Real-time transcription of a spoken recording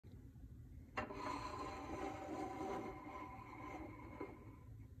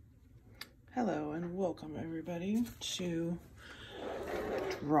Hello and welcome everybody to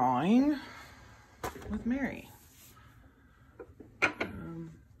Drawing with Mary.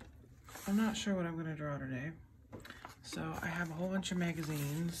 I'm not sure what I'm going to draw today. So I have a whole bunch of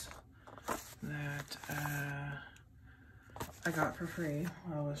magazines that I got for free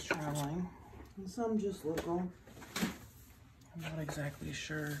while I was traveling. And some just local. I'm not exactly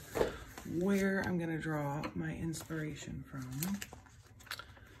sure where I'm going to draw my inspiration from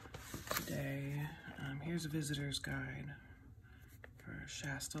today. Here's a visitor's guide for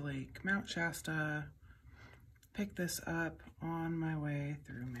Shasta Lake, Mount Shasta. Picked this up on my way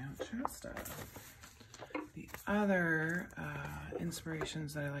through Mount Shasta. The other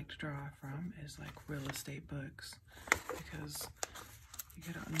inspirations that I like to draw from is like real estate books, because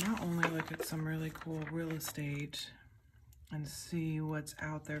you get not only look at some really cool real estate and see what's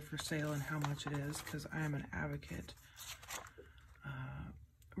out there for sale and how much it is, because I am an advocate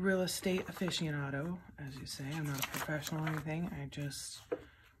real estate aficionado, as you say. I'm not a professional or anything. I just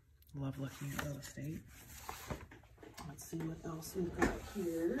love looking at real estate. Let's see what else we've got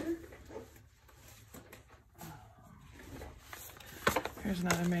here. Here's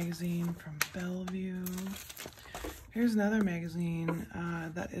another magazine from Bellevue. Here's another magazine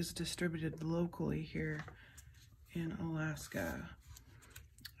that is distributed locally here in Alaska.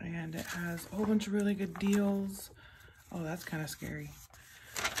 And it has a whole bunch of really good deals. Oh, that's kind of scary.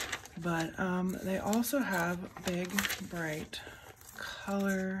 But they also have big, bright,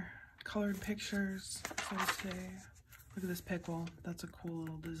 colored pictures, so to say. Look at this pickle. That's a cool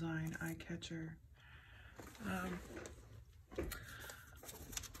little design, eye catcher.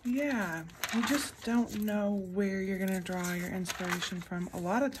 Yeah, you just don't know where you're gonna draw your inspiration from. A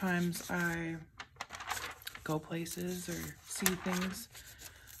lot of times I go places or see things.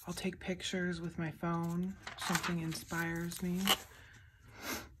 I'll take pictures with my phone. Something inspires me.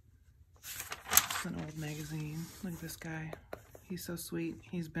 It's an old magazine. Look at this guy. He's so sweet.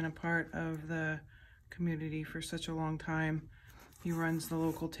 He's been a part of the community for such a long time. He runs the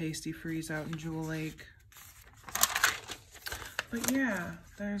local Tasty Freeze out in Jewel Lake. But yeah,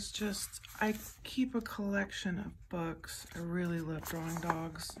 there's just, I keep a collection of books. I really love drawing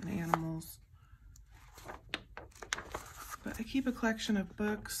dogs and animals. But I keep a collection of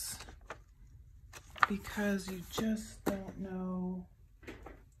books because you just don't know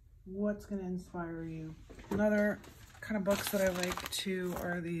what's going to inspire you. Another kind of books that I like too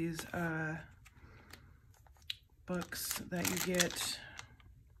are these books that you get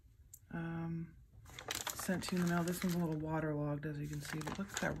sent to you in the mail. This one's a little waterlogged, as you can see, but look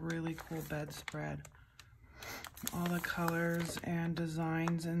at that really cool bedspread. All the colors and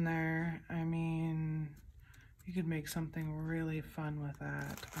designs in there. I mean, you could make something really fun with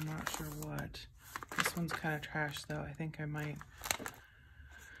that. I'm not sure what. This one's kind of trash though. I think I might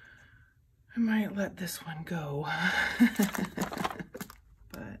let this one go.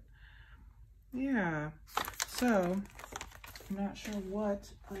 But yeah, so I'm not sure what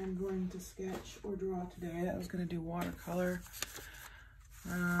I'm going to sketch or draw today. I was going to do watercolor.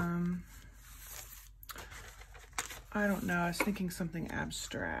 I don't know. I was thinking something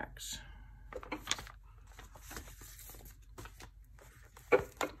abstract.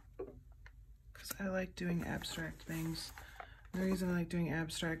 Because I like doing abstract things. The reason I like doing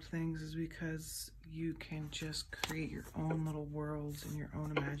abstract things is because you can just create your own little worlds in your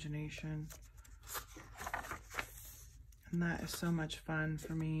own imagination. And that is so much fun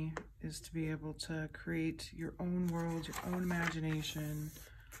for me, is to be able to create your own world, your own imagination.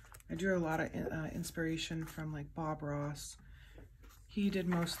 I drew a lot of inspiration from like Bob Ross. He did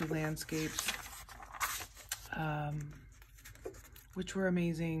mostly landscapes, which were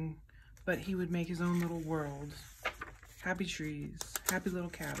amazing, but he would make his own little world. Happy trees, happy little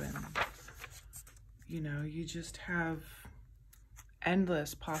cabin. You know, you just have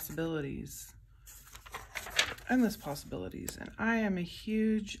endless possibilities. Endless possibilities. And I am a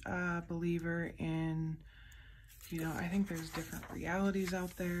huge believer in, you know, I think there's different realities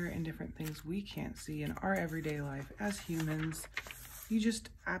out there and different things we can't see in our everyday life as humans. You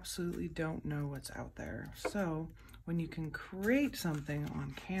just absolutely don't know what's out there. So when you can create something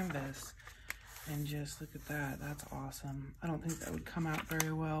on canvas and just look at that, that's awesome. I don't think that would come out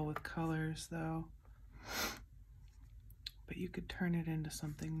very well with colors though. But you could turn it into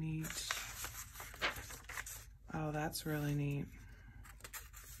something neat. Oh, that's really neat.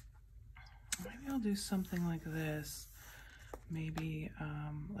 Maybe I'll do something like this. Maybe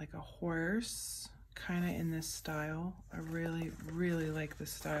like a horse, kind of in this style. I really, really like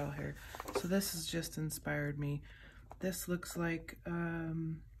this style here. So this has just inspired me. This looks like a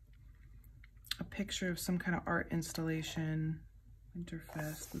picture of some kind of art installation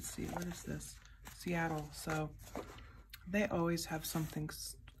Winterfest. Let's see, what is this? Seattle. So they always have something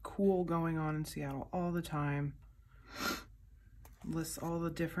cool going on in Seattle all the time. Lists all the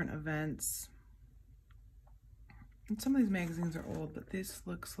different events. And some of these magazines are old, but this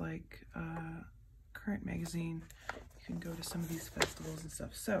looks like a current magazine. You can go to some of these festivals and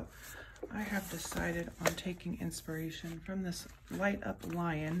stuff. So I have decided on taking inspiration from this light up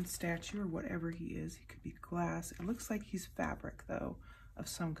lion statue, or whatever he is. He could be glass. It looks like he's fabric though, of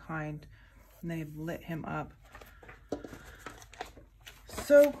some kind, and they've lit him up.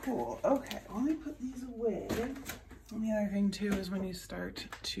 So cool. Okay, let me put these away. And the other thing too is when you start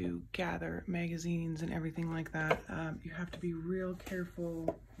to gather magazines and everything like that, you have to be real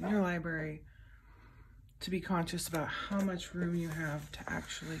careful in your library to be conscious about how much room you have to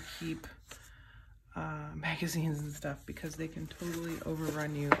actually keep magazines and stuff, because they can totally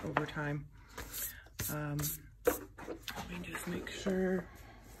overrun you over time. Let me just make sure.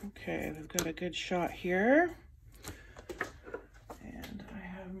 Okay, we've got a good shot here. And I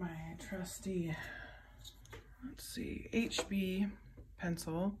have my trusty, let's see, HB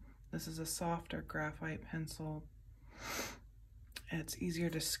pencil. This is a softer graphite pencil. It's easier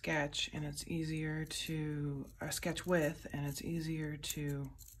to sketch, and it's easier to sketch with, and it's easier to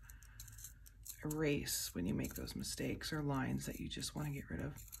erase when you make those mistakes or lines that you just want to get rid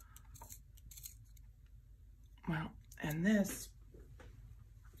of. Well, and this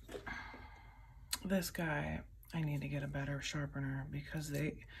guy, I need to get a better sharpener, because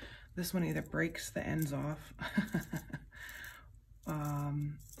this one either breaks the ends off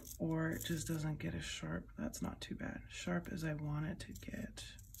or it just doesn't get as sharp. That's not too bad. Sharp as I want it to get.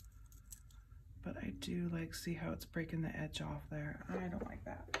 But I do like, see how it's breaking the edge off there. I don't like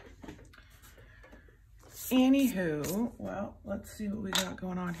that. Anywho, well, let's see what we got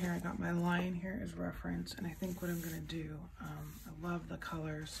going on here. I got my line here as reference, and I think what I'm gonna do, I love the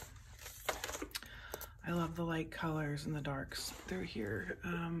colors. I love the light colors and the darks through here.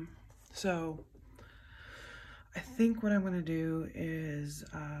 So I think what I'm going to do is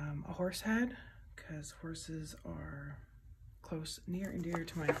a horse head, because horses are close, near and dear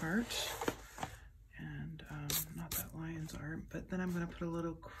to my heart. And not that lions aren't, but then I'm going to put a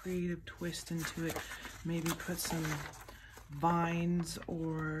little creative twist into it. Maybe put some vines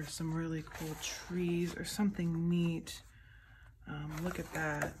or some really cool trees or something neat. Look at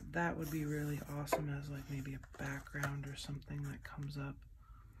that. That would be really awesome as like maybe a background or something that comes up.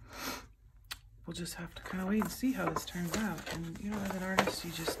 We'll just have to kind of wait and see how this turns out. And you know, as an artist,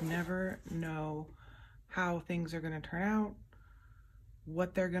 you just never know how things are going to turn out,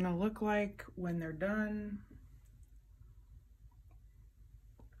 what they're going to look like when they're done.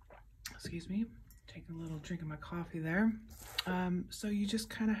 Excuse me, taking a little drink of my coffee there. So you just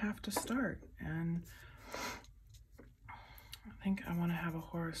kind of have to start. And I think I want to have a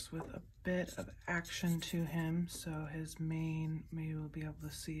horse with a bit of action to him, so his mane, maybe we'll be able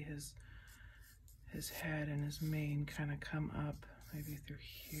to see his head and his mane kind of come up maybe through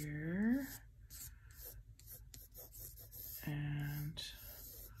here, and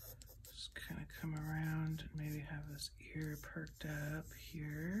just kind of come around and maybe have his ear perked up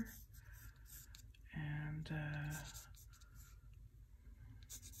here, and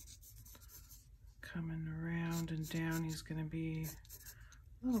coming around and down. He's going to be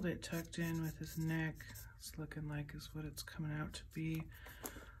a little bit tucked in with his neck. It's looking like is what it's coming out to be.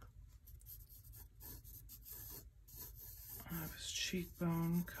 I'll have his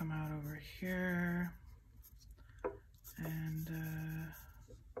cheekbone come out over here. And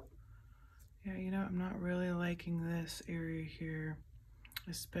yeah, you know, I'm not really liking this area here,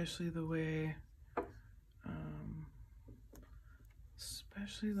 especially the way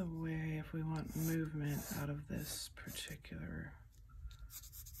if we want movement out of this particular,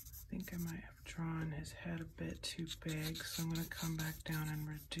 I think I might have drawn his head a bit too big, so I'm going to come back down and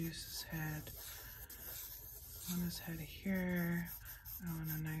reduce his head. I want his head here. I want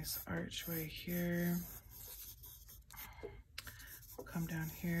a nice archway here. We'll come down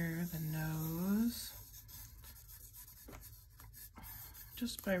here, the nose.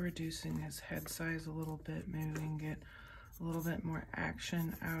 Just by reducing his head size a little bit, maybe we can get a little bit more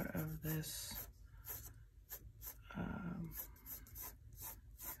action out of this.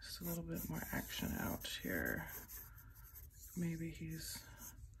 Just a little bit more action out here. Maybe he's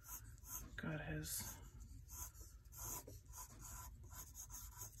got his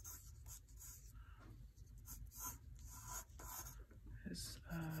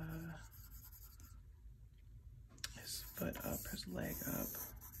foot up, his leg up.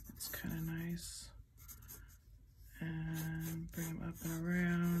 It's kind of nice. And bring him up and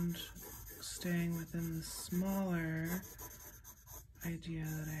around, staying within the smaller idea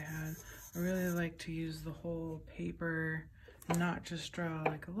that I had. I really like to use the whole paper and not just draw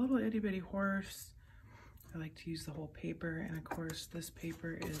like a little itty bitty horse. I like to use the whole paper, and of course this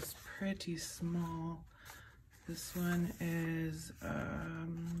paper is pretty small. This one is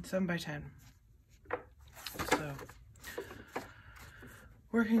 7 by 10. So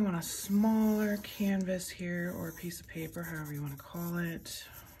working on a smaller canvas here, or a piece of paper, however you want to call it.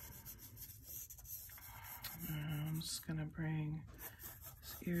 I'm just gonna bring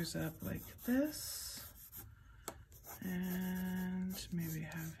his ears up like this, and maybe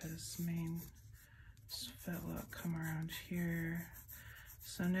have his main fella come around here.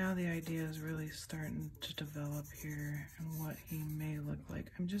 So now the idea is really starting to develop here and what he may look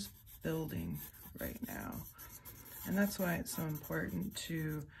like. I'm just building right now. And that's why it's so important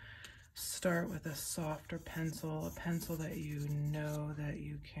to start with a softer pencil, a pencil that you know that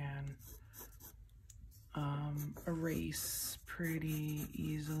you can erase pretty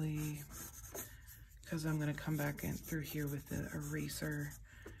easily, because I'm going to come back in through here with the eraser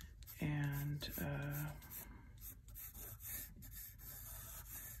and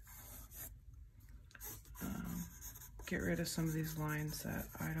get rid of some of these lines that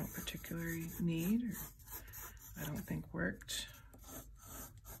I don't particularly need or I don't think worked.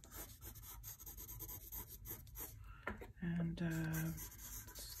 And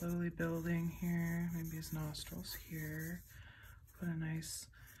slowly building here, maybe his nostrils here. Put a nice,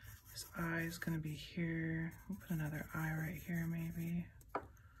 his eye is gonna be here. We'll put another eye right here maybe.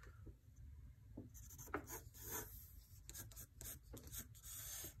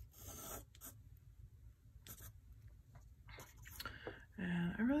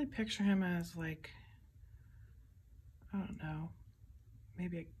 And I really picture him as like, I don't know,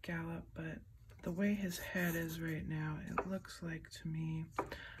 maybe a gallop, but the way his head is right now, it looks like to me,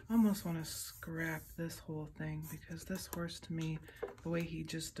 I almost want to scrap this whole thing, because this horse to me, the way he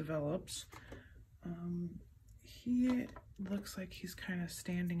just develops, he looks like he's kind of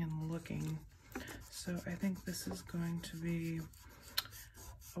standing and looking. So I think this is going to be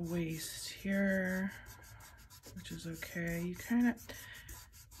a waist here, which is okay. You kind of,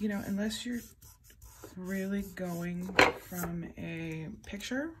 you know, unless you're really going from a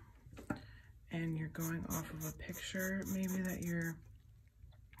picture and you're going off of a picture, maybe that you're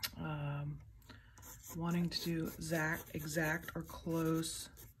wanting to do exact or close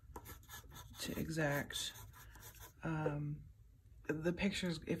to exact. The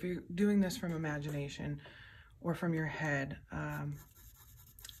pictures, if you're doing this from imagination or from your head,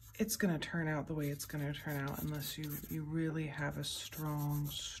 it's going to turn out the way it's going to turn out unless you really have a strong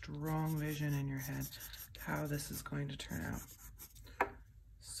vision in your head how this is going to turn out.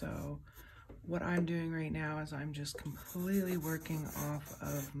 So what I'm doing right now is I'm just completely working off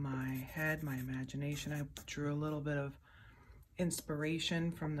of my head, my imagination. I drew a little bit of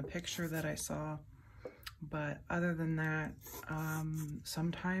inspiration from the picture that I saw, but other than that,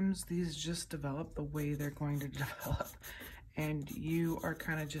 sometimes these just develop the way they're going to develop. And you are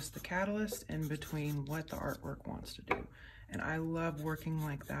kind of just the catalyst in between what the artwork wants to do. And I love working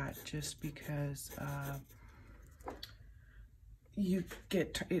like that just because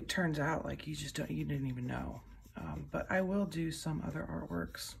it turns out like you didn't even know. But I will do some other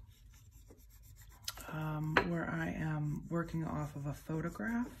artworks where I am working off of a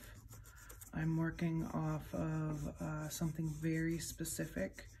photograph. I'm working off of something very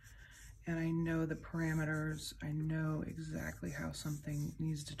specific. And I know the parameters, I know exactly how something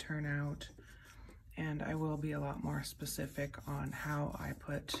needs to turn out, and I will be a lot more specific on how I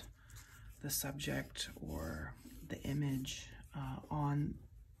put the subject or the image on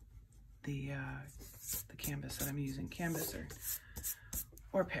the canvas that I'm using, canvas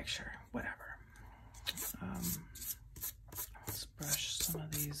or picture, whatever. Let's brush some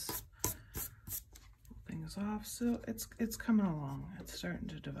of these things off. So it's coming along, it's starting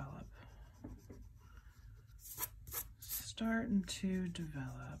to develop. Starting to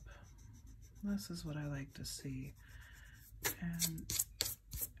develop. This is what I like to see, and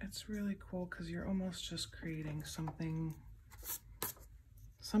it's really cool because you're almost just creating something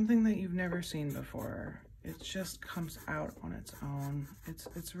that you've never seen before. It just comes out on its own.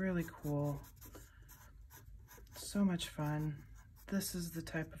 It's really cool. So much fun. This is the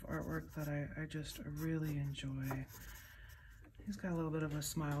type of artwork that I just really enjoy. He's got a little bit of a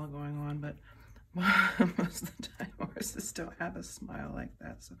smile going on, but most of the time horses don't have a smile like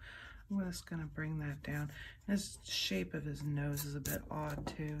that, so I'm just gonna bring that down. His shape of his nose is a bit odd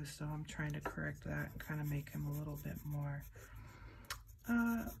too, so I'm trying to correct that and kind of make him a little bit more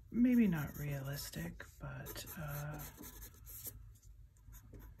maybe not realistic, but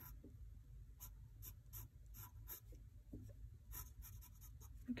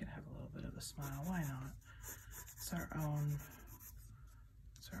a smile. Why not? It's our own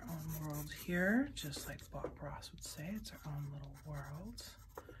world here, just like Bob Ross would say. It's our own little world.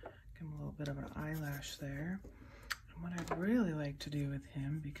 Give him a little bit of an eyelash there. And what I'd really like to do with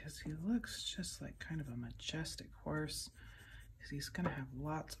him, because he looks just like kind of a majestic horse, is he's gonna have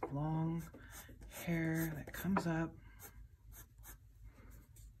lots of long hair that comes up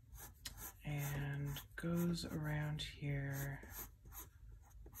and goes around here.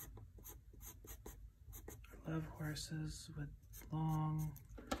 I love horses with long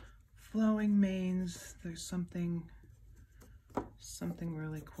flowing manes. There's something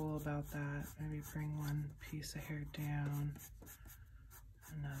really cool about that. Maybe bring one piece of hair down,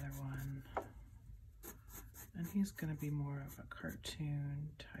 another one, and he's gonna be more of a cartoon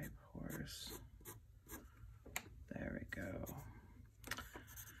type horse. There we go.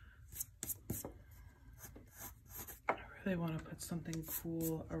 I really want to put something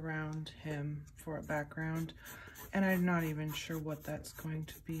cool around him for a background, and I'm not even sure what that's going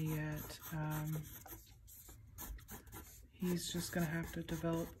to be yet. He's just gonna have to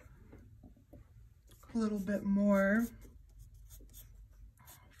develop a little bit more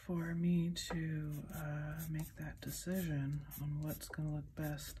for me to make that decision on what's gonna look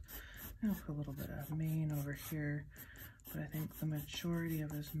best. I'll put a little bit of mane over here, but I think the majority of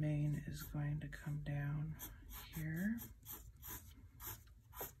his mane is going to come down here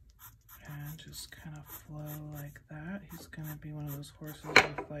and just kind of flow like that. He's gonna be one of those horses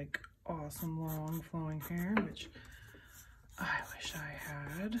with like awesome long flowing hair, which I wish I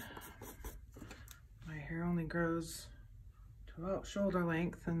had. My hair only grows to about shoulder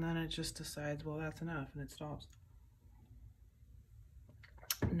length, and then it just decides, well, that's enough, and it stops.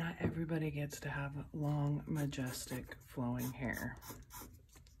 Not everybody gets to have long, majestic, flowing hair.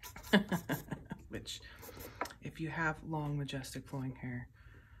 Which, if you have long, majestic, flowing hair,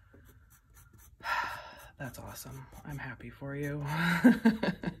 that's awesome. I'm happy for you.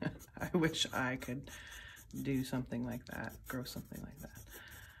 I wish I could do something like that, grow something like that.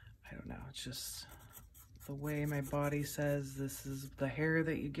 I don't know, it's just the way my body says this is the hair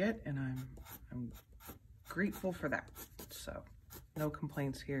that you get, and I'm grateful for that. So no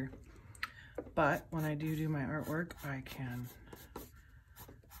complaints here. But when I do my artwork, I can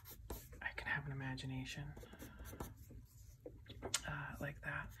have an imagination like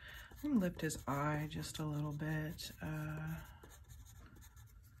that. I'm gonna lift his eye just a little bit,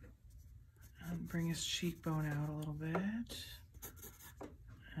 and bring his cheekbone out a little bit.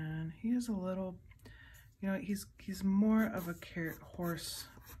 And he is a little, you know, he's more of a horse.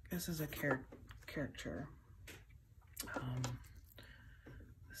 This is a caricature.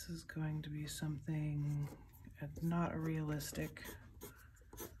 This is going to be something not a realistic,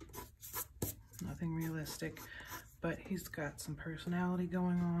 nothing realistic, but he's got some personality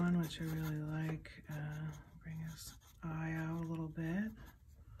going on, which I really like. Bring his eye out a little bit.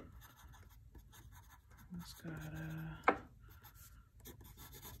 He's got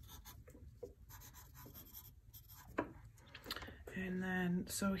and then,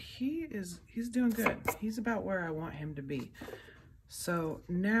 so he's doing good. He's about where I want him to be. So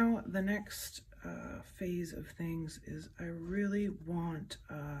now the next phase of things is I really want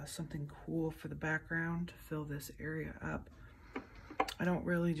something cool for the background to fill this area up. I don't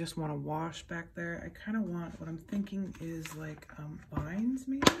really just want to wash back there. I kind of want, what I'm thinking is like vines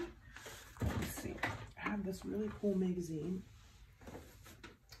maybe. Let's see. I have this really cool magazine.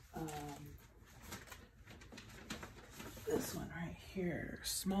 This one right here,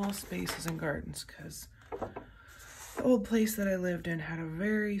 Small Spaces and Gardens, because the old place that I lived in had a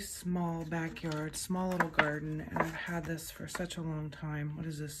very small backyard, small little garden, and I've had this for such a long time. What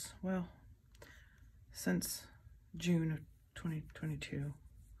is this? Well, since June of 2022.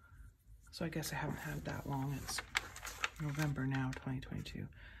 So I guess I haven't had that long. It's November now, 2022.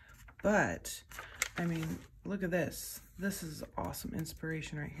 But, I mean, look at this. This is awesome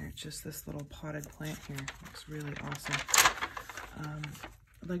inspiration right here. It's just this little potted plant here. Looks really awesome.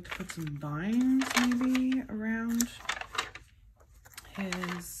 I'd like to put some vines maybe around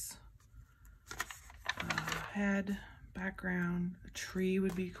his head, background. A tree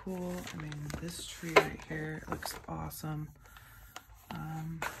would be cool. I mean, this tree right here looks awesome.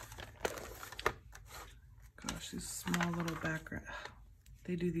 Gosh, these small little background.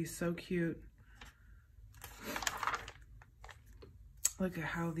 They do these so cute. Look at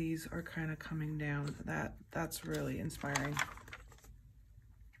how these are kind of coming down. That's really inspiring.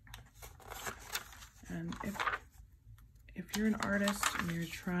 And if you're an artist and you're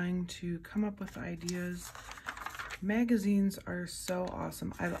trying to come up with ideas, magazines are so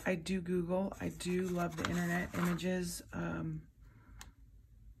awesome. I do Google. I do love the internet images.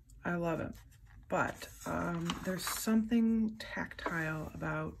 I love it. But there's something tactile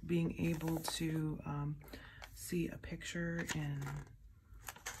about being able to see a picture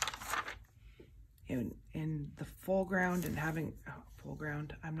in the foreground and having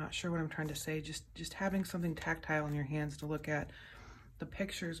foreground. I'm not sure what I'm trying to say. Just having something tactile in your hands to look at. The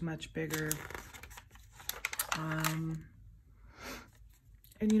picture's much bigger. And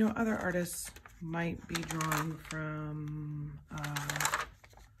you know, other artists might be drawing from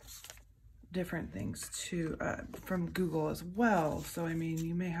different things too, from Google as well. So I mean,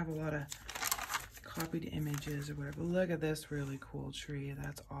 you may have a lot of copied images or whatever. Look at this really cool tree.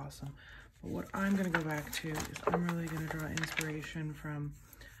 That's awesome. But what I'm going to go back to is I'm really going to draw inspiration from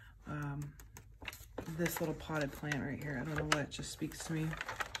this little potted plant right here. I don't know what, it just speaks to me.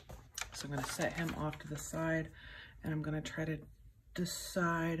 So I'm going to set him off to the side, and I'm going to try to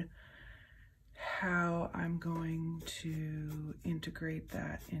decide how I'm going to integrate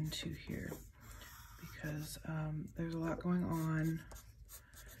that into here, because there's a lot going on.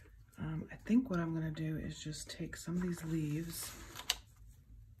 I think what I'm going to do is just take some of these leaves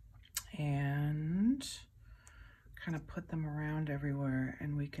and kind of put them around everywhere,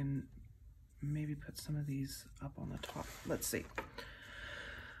 and we can maybe put some of these up on the top. Let's see.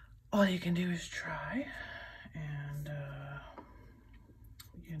 All you can do is try, and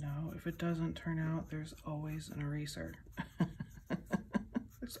you know, if it doesn't turn out, there's always an eraser.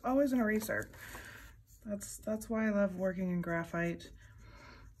 There's always an eraser. That's why I love working in graphite.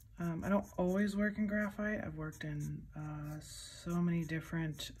 I don't always work in graphite. I've worked in so many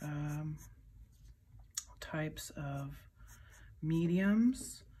different types of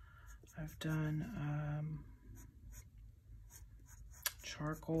mediums. I've done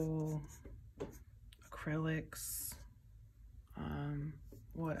charcoal, acrylics,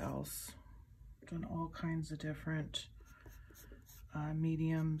 what else? I've done all kinds of different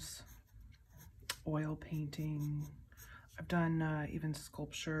mediums, oil painting. I've done even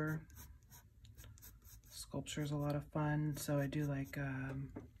sculpture. Sculpture is a lot of fun. So I do like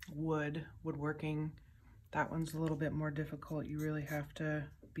woodworking. That one's a little bit more difficult. You really have to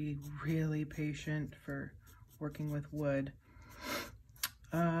be really patient for working with wood.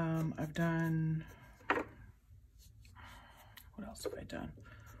 I've done, what else have I done?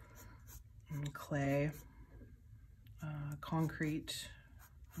 Clay, concrete.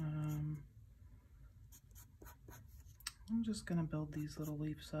 I'm just gonna build these little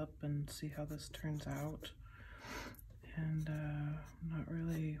leaves up and see how this turns out. And I'm not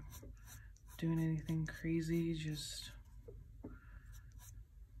really doing anything crazy, just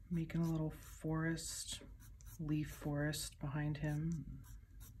making a little forest, leaf forest behind him.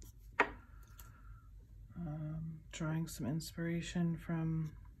 Drawing some inspiration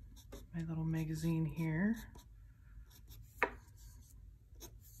from my little magazine here.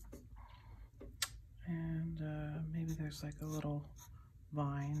 And maybe there's like a little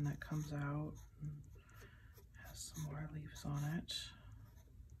vine that comes out and has some more leaves on it.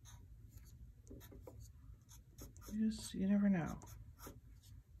 You never know.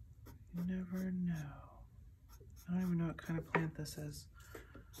 You never know. I don't even know what kind of plant this is.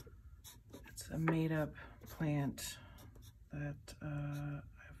 It's a made-up plant that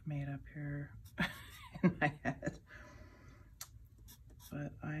I've made up here in my head.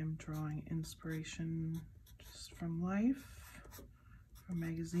 But I'm drawing inspiration just from life, from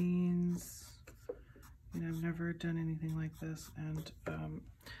magazines. You know, I've never done anything like this. And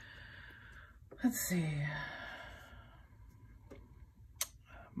let's see.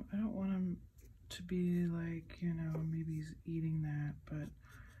 I don't want him to be like, you know, maybe he's eating that, but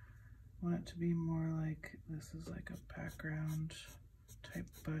I want it to be more like this is like a background type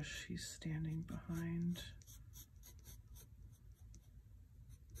bush he's standing behind.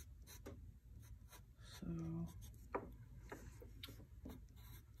 So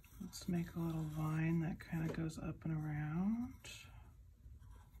let's make a little vine that kind of goes up and around.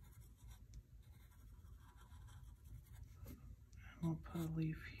 And we'll put a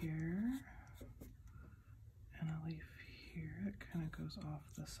leaf here and a leaf here that kind of goes off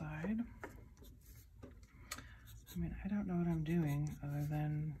the side. I mean, I don't know what I'm doing other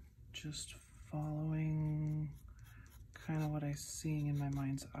than just following kind of what I'm seeing in my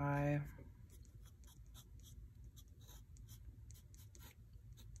mind's eye.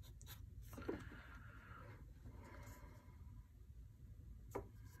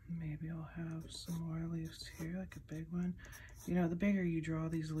 Maybe I'll have some more leaves here, like a big one. You know, the bigger you draw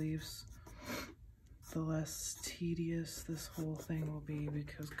these leaves, the less tedious this whole thing will be,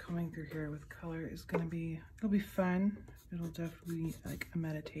 because coming through here with color is gonna be, it'll be fun. It'll definitely be like a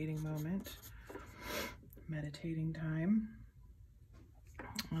meditating moment, meditating time.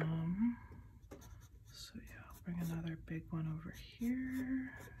 So yeah, I'll bring another big one over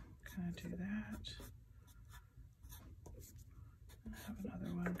here. Kind of do that. And have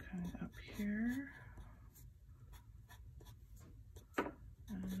another one coming up here.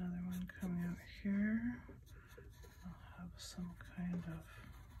 And another one coming out here. I'll have some kind of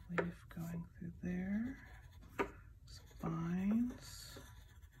leaf going through there. Some vines.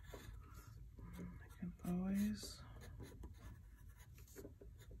 I can always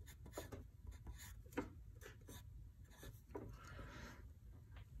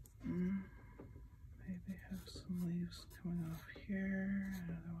maybe have some leaves coming off here,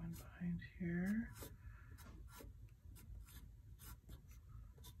 another one behind here.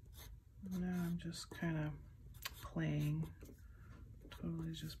 Now I'm just kind of playing,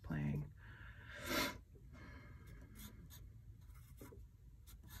 totally just playing.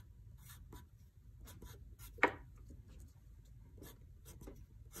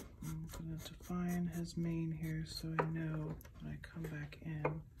 I'm going to define his mane here so I know when I come back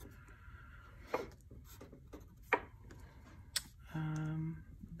in.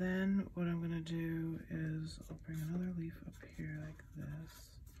 Then what I'm going to do is I'll bring another leaf up here like this.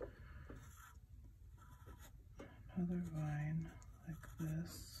 Another vine like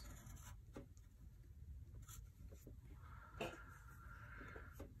this.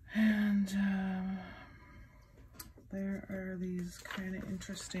 And there are these kind of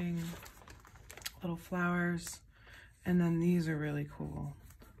interesting little flowers. And then these are really cool.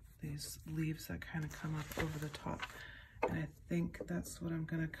 These leaves that kind of come up over the top. And I think that's what I'm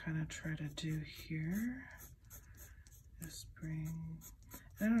gonna kind of try to do here. Is bring,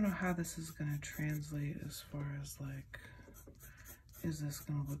 I don't know how this is gonna translate as far as like, is this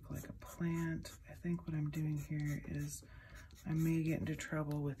gonna look like a plant? I think what I'm doing here is I may get into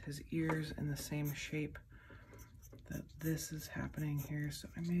trouble with his ears in the same shape that this is happening here. So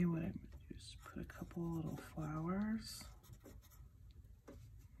I may want to just put a couple little flowers.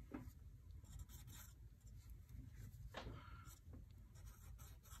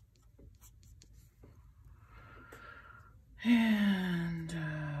 And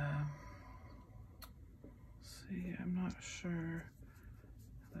see, I'm not sure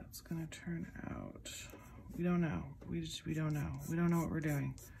how that's gonna turn out. We don't know. We don't know. We don't know what we're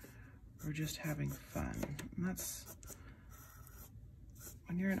doing. We're just having fun. And that's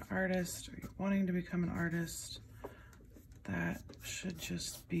when you're an artist or you're wanting to become an artist, that should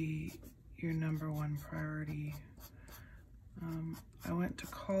just be your #1 priority. I went to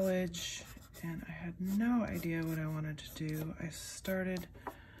college and I had no idea what I wanted to do. I started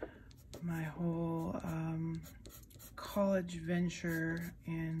my whole college venture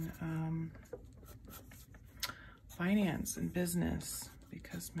in finance and business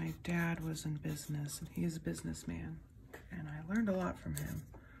because my dad was in business and he's a businessman and I learned a lot from him.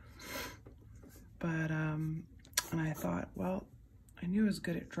 But, and I thought, well, I knew I was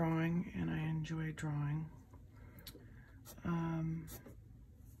good at drawing and I enjoyed drawing.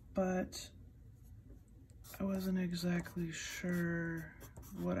 But I wasn't exactly sure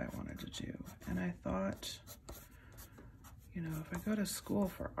what I wanted to do. And I thought, you know, if I go to school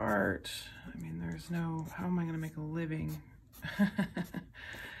for art, I mean, there's no, how am I going to make a living?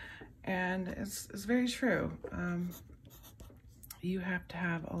 And it's very true. You have to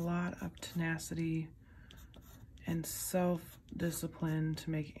have a lot of tenacity and self-discipline to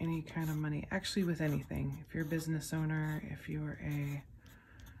make any kind of money, actually with anything. If you're a business owner, if you're a,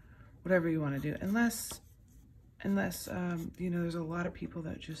 whatever you want to do, unless you know, there's a lot of people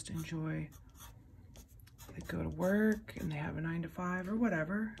that just enjoy, they go to work and they have a 9-to-5 or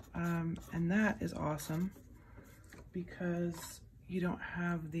whatever, and that is awesome because you don't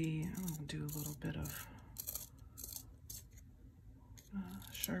have the, I'm gonna do a little bit of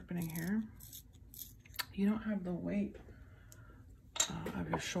sharpening here. You don't have the weight of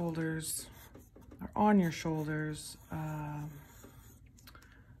your shoulders or on your shoulders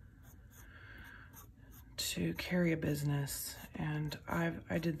to carry a business. And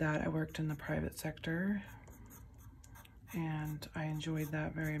I did that. I worked in the private sector and I enjoyed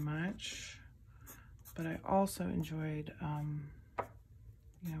that very much. But I also enjoyed,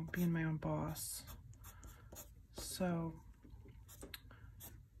 you know, being my own boss. So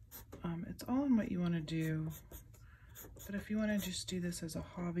it's all in what you want to do. But if you want to just do this as a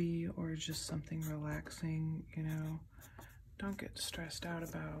hobby or just something relaxing, you know, don't get stressed out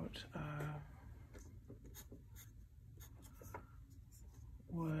about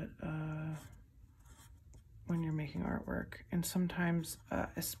when you're making artwork. And sometimes,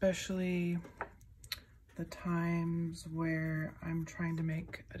 especially the times where I'm trying to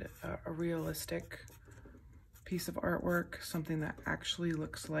make a realistic piece of artwork, something that actually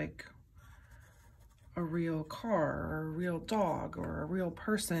looks like a real car or a real dog or a real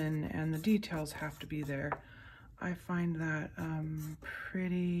person, and the details have to be there. I find that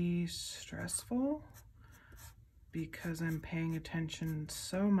pretty stressful because I'm paying attention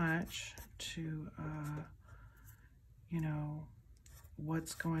so much to, you know,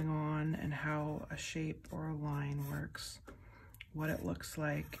 what's going on and how a shape or a line works, what it looks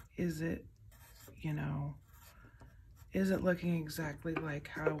like. Is it, you know, is it looking exactly like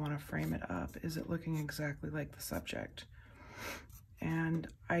how I want to frame it up? Is it looking exactly like the subject? And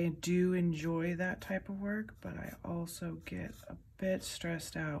I do enjoy that type of work, but I also get a bit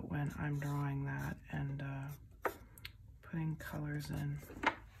stressed out when I'm drawing that and putting colors in.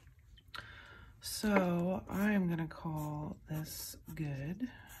 So I'm gonna call this good.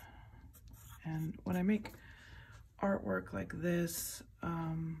 And when I make artwork like this,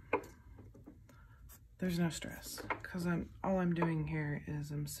 there's no stress, because all I'm doing here is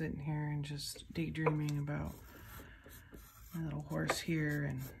I'm sitting here and just daydreaming about my little horse here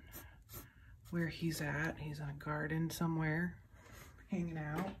and where he's at. He's in a garden somewhere, hanging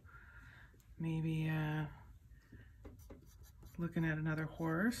out, maybe looking at another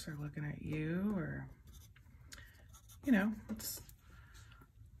horse or looking at you, or, you know, it's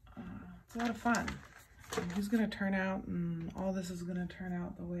a lot of fun. And he's gonna turn out, and all this is gonna turn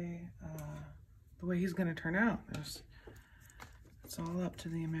out the way he's gonna turn out. It's all up to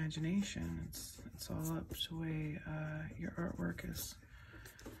the imagination. It's all up to the way your artwork is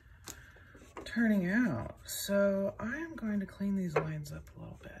turning out. So I am going to clean these lines up a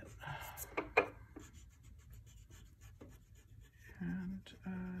little bit. And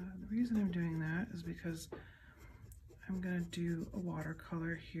the reason I'm doing that is because I'm gonna do a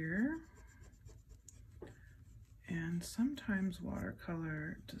watercolor here. And sometimes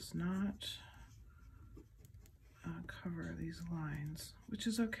watercolor does not cover these lines, which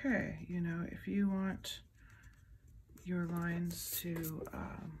is okay. You know, if you want your lines to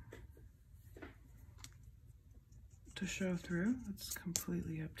show through, it's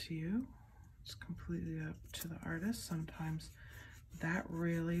completely up to you. It's completely up to the artist. Sometimes that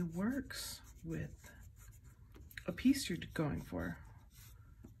really works with a piece you're going for.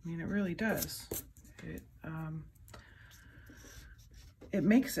 I mean, it really does. It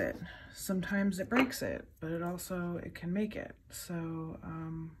makes it. Sometimes it breaks it, but it can make it. So,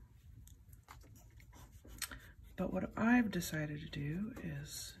 but what I've decided to do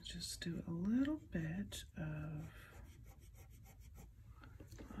is just do a little bit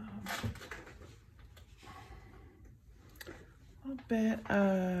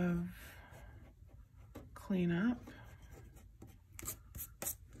of cleanup.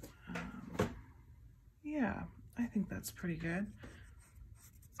 Yeah, I think that's pretty good.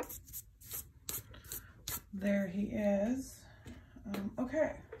 There he is.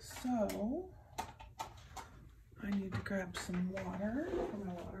 Okay, so I need to grab some water for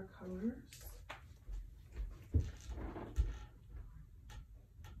my watercolors.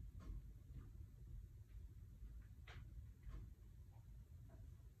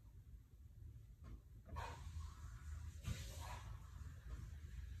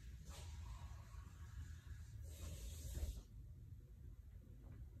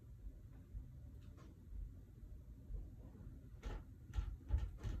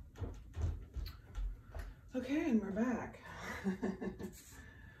 Okay, and we're back.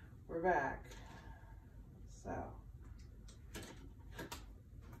 We're back. So,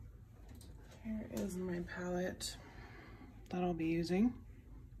 here is my palette that I'll be using.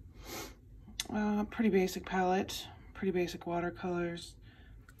 Pretty basic palette, pretty basic watercolors.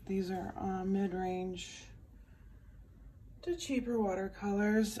 These are mid-range to cheaper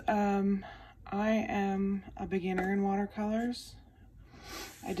watercolors. I am a beginner in watercolors.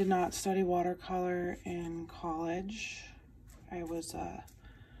 I did not study watercolor in college. I was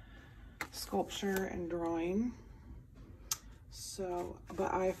sculpture and drawing. So,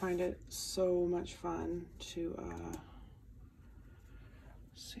 but I find it so much fun to,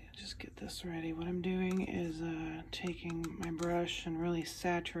 see, just get this ready. What I'm doing is taking my brush and really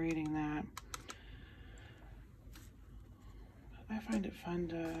saturating that. I find it fun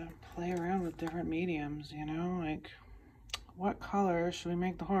to play around with different mediums, you know, like, what color should we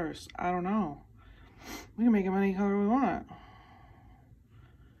make the horse? I don't know. We can make him any color we want.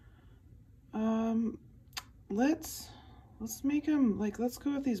 Let's make him, like, let's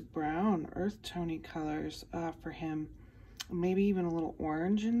go with these brown earth tony colors for him. Maybe even a little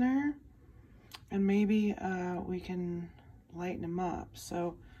orange in there. And maybe we can lighten him up.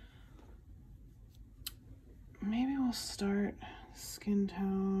 So maybe we'll start skin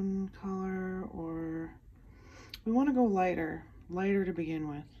tone color, or we want to go lighter to begin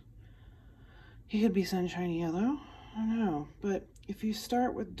with. He could be sunshiny yellow, I don't know, but if you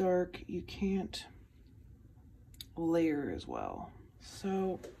start with dark, you can't layer as well.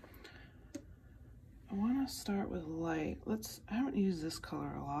 So I want to start with light. I haven't used this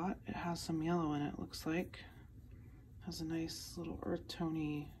color a lot. It has some yellow in it, looks like. Has a nice little earth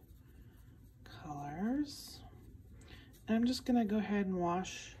tony colors. And I'm just gonna go ahead and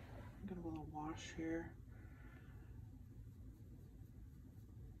wash. I'm gonna give a little wash here.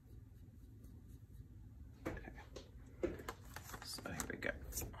 Okay. So here we go.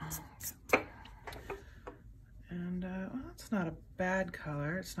 Okay. And well, that's not a bad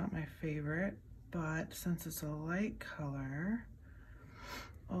color. It's not my favorite, but since it's a light color,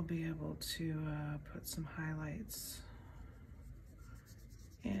 I'll be able to put some highlights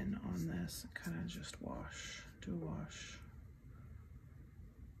in on this and kind of just do a wash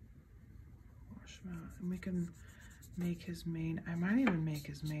him out. And we can make his mane, I might even make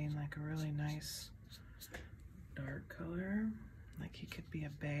his mane like a really nice dark color, like he could be a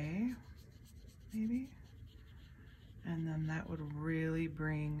bay, maybe. And then that would really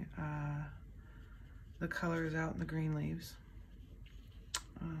bring the colors out in the green leaves.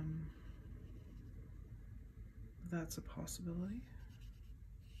 That's a possibility.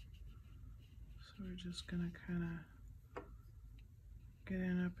 So we're just gonna kind of get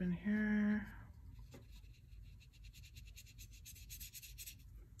in up in here.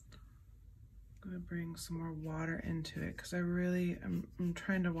 I'm gonna bring some more water into it because I'm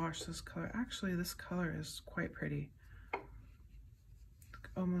trying to wash this color. Actually, this color is quite pretty.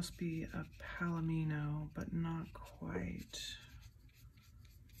 Almost be a palomino, but not quite.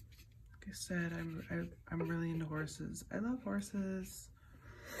 Like I said, I'm really into horses. I love horses.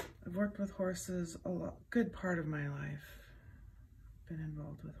 I've worked with horses a good part of my life. Been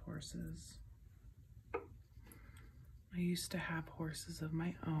involved with horses. I used to have horses of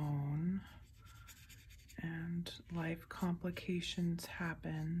my own, and life complications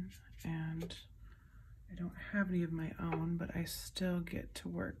happen, and I don't have any of my own, but I still get to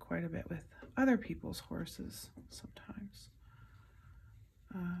work quite a bit with other people's horses sometimes.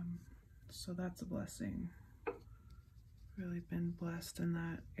 So that's a blessing. Really been blessed in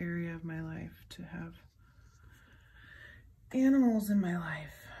that area of my life to have animals in my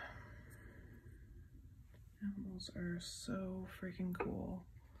life. Animals are so freaking cool.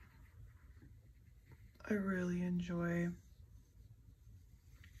 I really enjoy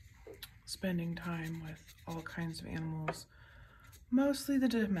spending time with all kinds of animals, mostly the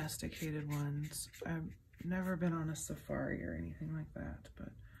domesticated ones. I've never been on a safari or anything like that,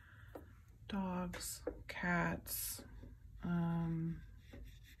 but dogs, cats,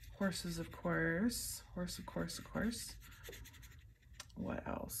 horses, of course. Of course. What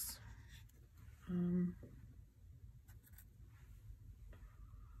else? Trying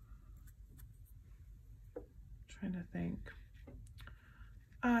to think.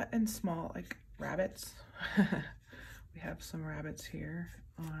 And small, like rabbits. We have some rabbits here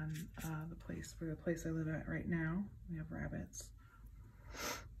on the place I live at right now. We have rabbits.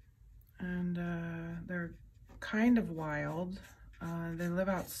 And they're kind of wild. They live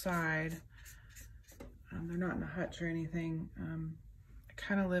outside. They're not in a hutch or anything. I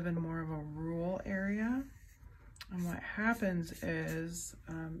kind of live in more of a rural area. And what happens is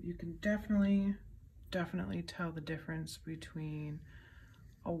you can definitely tell the difference between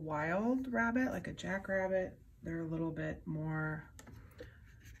a wild rabbit, like a jackrabbit. They're a little bit more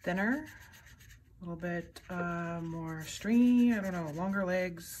thinner, a little bit more stringy, I don't know, longer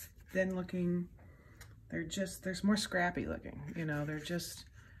legs, thin looking. They're more scrappy looking, you know, they're just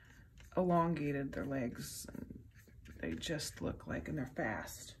elongated, their legs. And they just look like, and they're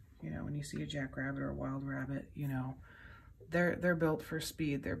fast. You know, when you see a jackrabbit or a wild rabbit, you know, they're built for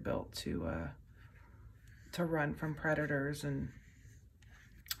speed. They're built to run from predators. And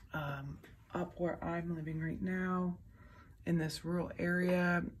up where I'm living right now, in this rural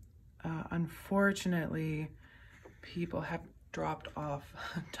area, unfortunately, people have dropped off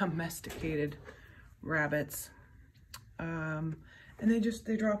domesticated rabbits, and they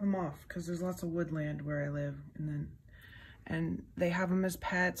drop them off because there's lots of woodland where I live, and they have them as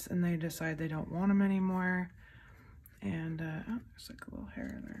pets, and they decide they don't want them anymore. And oh, there's like a little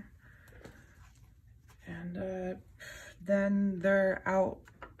hair there. And then they're out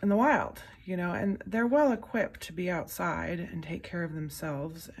in the wild, you know, and they're well equipped to be outside and take care of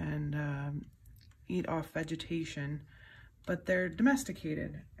themselves and eat off vegetation, but they're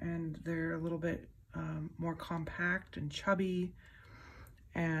domesticated, and they're a little bit more compact and chubby,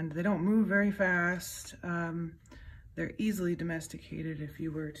 and they don't move very fast. They're easily domesticated if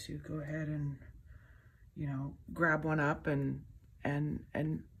you were to go ahead and, you know, grab one up and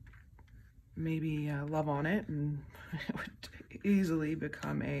maybe love on it, and it would easily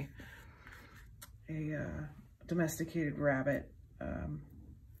become a domesticated rabbit.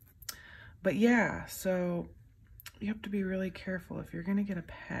 But yeah, so you have to be really careful if you're gonna get a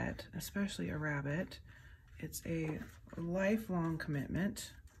pet, especially a rabbit. It's a lifelong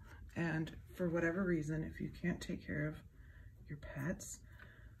commitment, and for whatever reason, if you can't take care of your pets,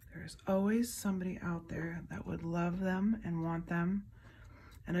 there's always somebody out there that would love them and want them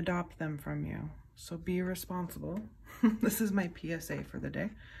and adopt them from you. So be responsible. This is my PSA for the day.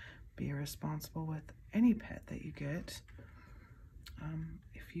 Be responsible with any pet that you get.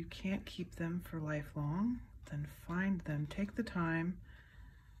 If you can't keep them for lifelong, then find them. Take the time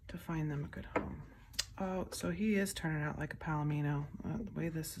to find them a good home. Oh, so he is turning out like a Palomino, the way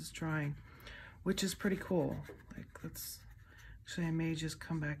this is drying, which is pretty cool. Like, actually, I may just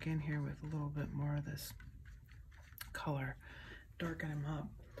come back in here with a little bit more of this color, darken him up.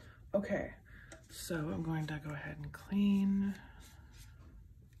 Okay, so I'm going to go ahead and clean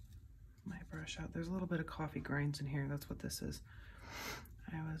my brush out. There's a little bit of coffee grinds in here. That's what this is.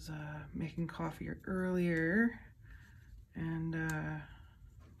 I was making coffee earlier, and a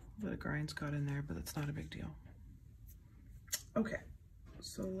bit of grinds got in there, but it's not a big deal. Okay,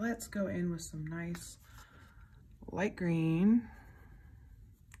 so let's go in with some nice light green,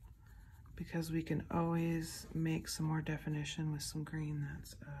 because we can always make some more definition with some green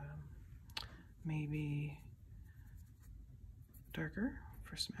that's maybe darker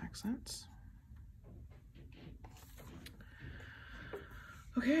for some accents.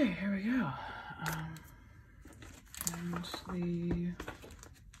 Okay, here we go. And some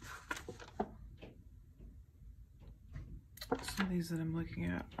of these that I'm looking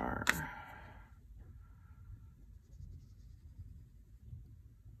at are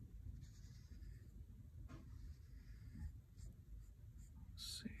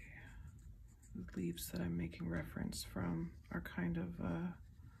the leaves that I'm making reference from are kind of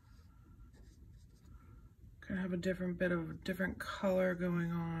have a different color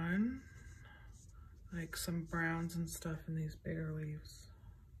going on, like some browns and stuff in these bigger leaves.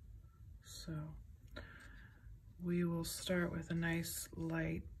 So we will start with a nice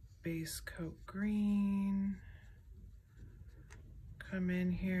light base coat green. Come in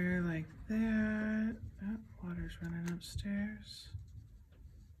here like that. Oh, water's running upstairs.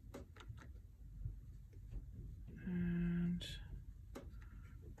 And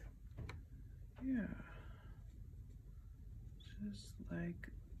yeah, just like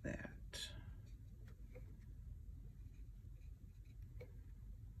that.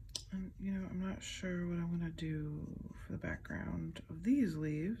 And you know, I'm not sure what I'm gonna do for the background of these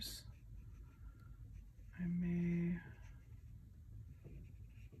leaves. I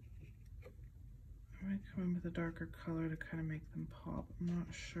might come in with a darker color to kind of make them pop. I'm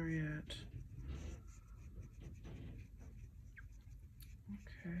not sure yet.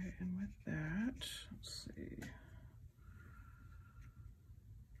 Okay, and with that, let's see.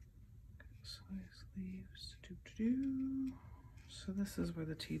 So these leaves, So this is where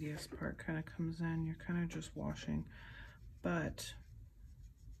the tedious part kind of comes in. You're kind of just washing, but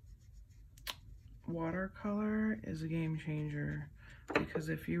watercolor is a game changer, because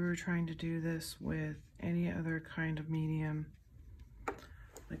if you were trying to do this with any other kind of medium,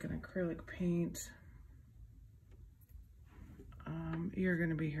 like an acrylic paint, you're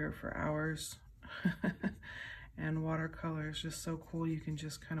gonna be here for hours. And watercolor is just so cool. You can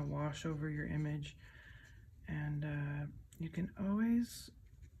just kind of wash over your image, and you can always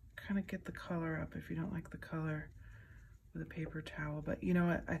kind of get the color up if you don't like the color with a paper towel. But you know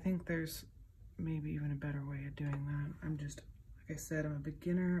what, I think there's maybe even a better way of doing that. I'm just, like I said, I'm a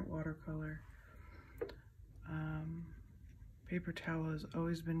beginner at watercolor. Paper towel has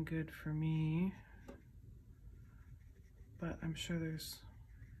always been good for me, but I'm sure there's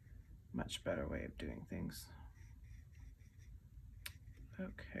a much better way of doing things.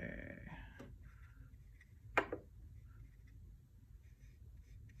 Okay.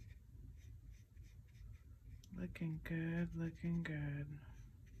 Looking good, looking good.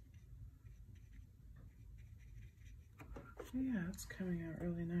 Yeah, it's coming out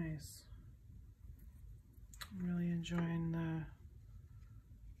really nice. I'm really enjoying the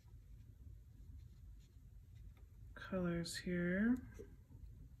colors here.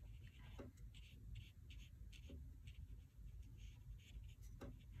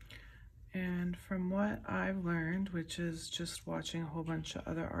 And from what I've learned, which is just watching a whole bunch of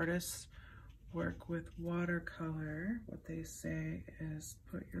other artists work with watercolor, what they say is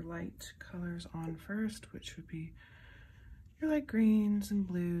put your light colors on first, which would be your light greens and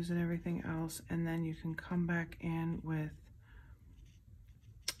blues and everything else, and then you can come back in with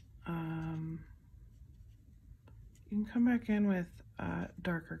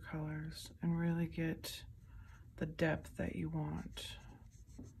darker colors and really get the depth that you want.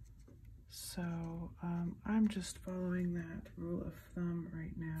 So I'm just following that rule of thumb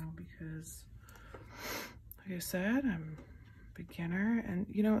right now because, like I said, I'm a beginner, and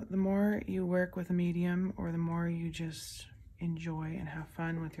you know, the more you work with a medium, or the more you just enjoy and have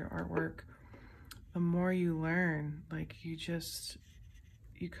fun with your artwork, the more you learn. Like you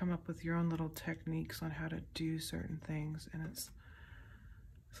come up with your own little techniques on how to do certain things, and it's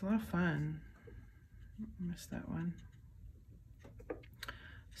a lot of fun. I missed that one.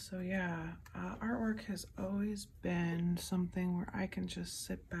 So yeah, artwork has always been something where I can just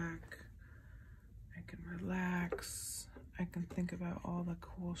sit back, I can relax, I can think about all the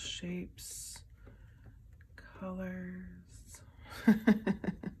cool shapes, colors.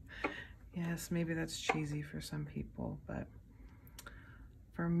 Yes, maybe that's cheesy for some people, but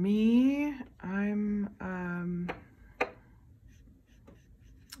for me,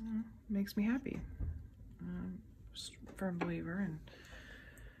 makes me happy. Just a firm believer in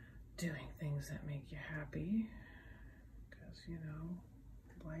doing things that make you happy, because you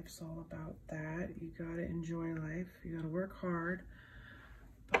know, life's all about that. You gotta enjoy life, you gotta work hard,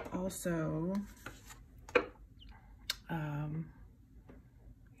 but also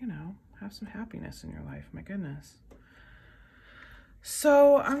you know, have some happiness in your life. My goodness.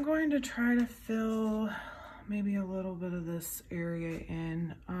 So I'm going to try to fill maybe a little bit of this area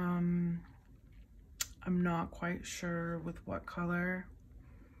in. I'm not quite sure with what color.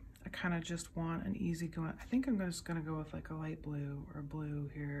 I kind of just want an easy going. I think I'm just gonna go with like a light blue or blue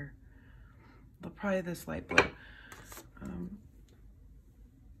here, but probably this light blue.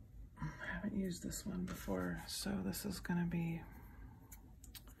 I haven't used this one before, so this is gonna be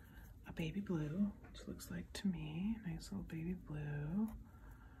a baby blue, which looks like to me, nice little baby blue.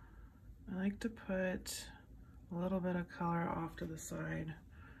 I like to put a little bit of color off to the side,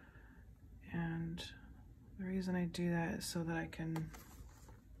 and the reason I do that is so that I can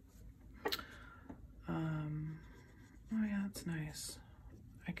oh yeah, that's nice.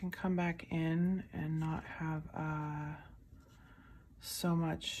 I can come back in and not have so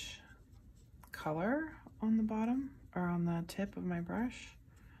much color on the bottom or on the tip of my brush.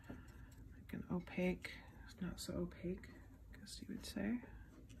 Like an opaque, not so opaque, I guess you would say.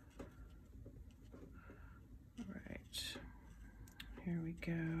 All right, here we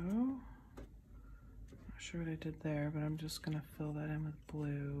go. Not sure what I did there, but I'm just gonna fill that in with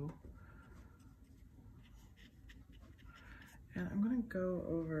blue. And I'm gonna go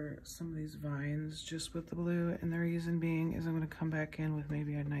over some of these vines just with the blue, and the reason being is I'm gonna come back in with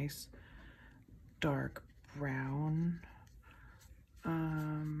maybe a nice dark brown.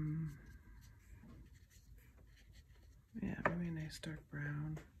 Yeah, maybe a nice dark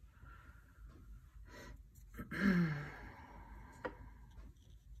brown.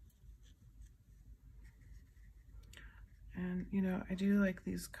 And you know, I do like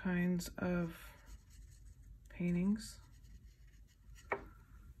these kinds of paintings.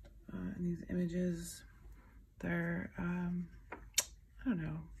 And these images, they're, I don't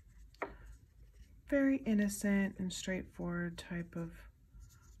know, very innocent and straightforward type of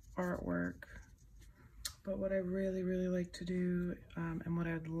artwork. But what I really, really like to do, and what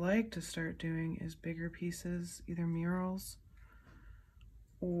I'd like to start doing, is bigger pieces, either murals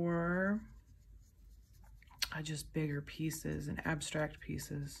or just bigger pieces and abstract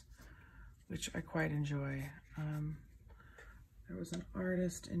pieces, which I quite enjoy. There was an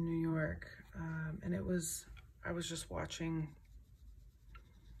artist in New York, and I was just watching,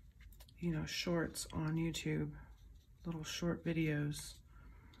 you know, shorts on YouTube, little short videos.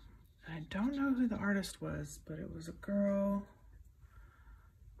 And I don't know who the artist was, but it was a girl.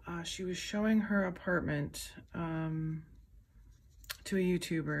 She was showing her apartment to a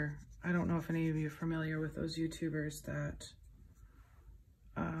YouTuber. I don't know if any of you are familiar with those YouTubers that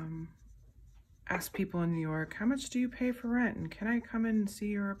ask people in New York, how much do you pay for rent? And can I come in and see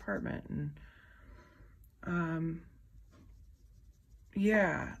your apartment? And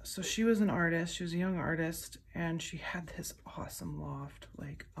yeah, so she was an artist. She was a young artist, and she had this awesome loft,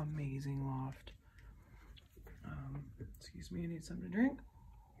 like amazing loft. Excuse me, I need something to drink.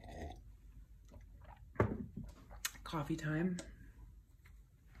 Coffee time.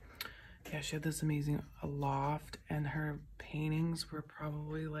 Yeah, she had this amazing loft, and her paintings were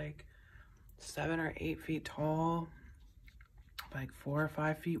probably like 7 or 8 feet tall, like 4 or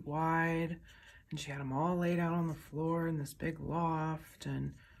 5 feet wide, and she had them all laid out on the floor in this big loft.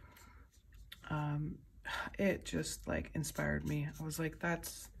 And it just like inspired me. I was like,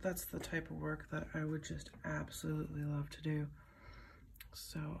 that's the type of work that I would just absolutely love to do.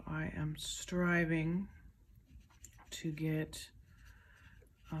 So I am striving to get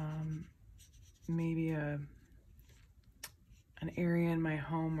maybe an area in my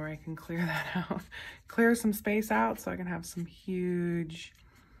home where I can clear that out, clear some space out so I can have some huge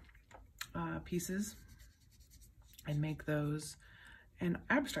pieces and make those. And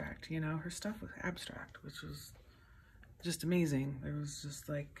abstract, you know, her stuff was abstract, which was just amazing. There was just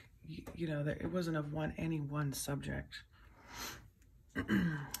like, you know, it wasn't of any one subject.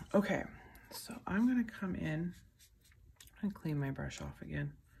 Okay, so I'm gonna come in and clean my brush off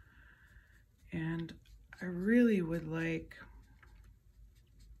again. And I really would like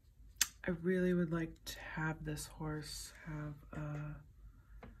to have this horse have a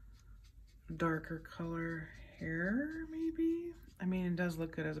darker color hair, maybe. I mean, it does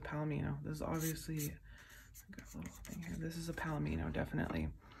look good as a Palomino. This is obviously, I got a little thing here. This is a Palomino, definitely.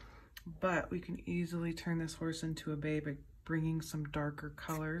 But we can easily turn this horse into a bay by bringing some darker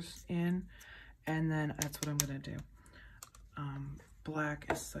colors in. And then that's what I'm gonna do. Black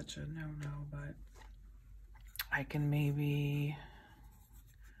is such a no-no, but I can maybe,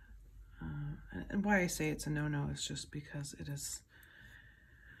 and why I say it's a no-no is just because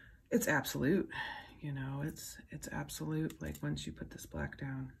it's absolute. You know, it's absolute. Like once you put this black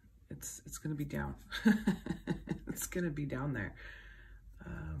down, it's gonna be down. It's gonna be down there.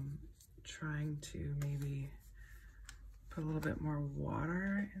 Trying to maybe put a little bit more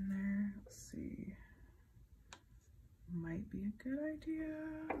water in there. Let's see. Might be a good idea.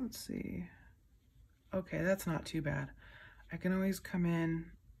 Let's see. Okay, that's not too bad. I can always come in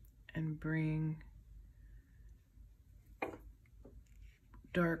and bring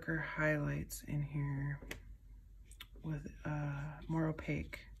darker highlights in here with more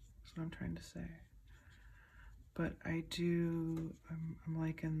opaque. That's what I'm trying to say. But I'm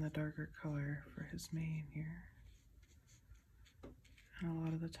liking the darker color for his mane here. And a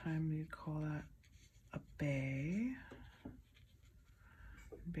lot of the time you'd call that a bay.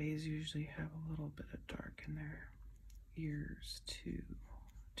 Bays usually have a little bit of dark in their ears too,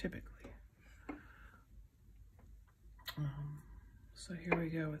 typically. So here we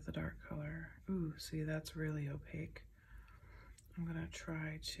go with the dark color. Ooh, see, that's really opaque. I'm gonna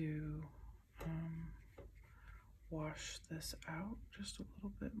try to wash this out just a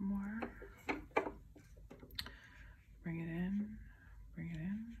little bit more. Bring it in, bring it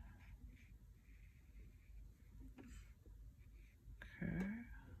in. Okay.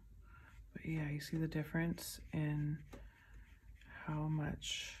 But yeah, you see the difference in how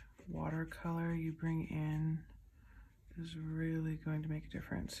much watercolor you bring in is really going to make a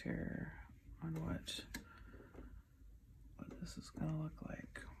difference here on what this is going to look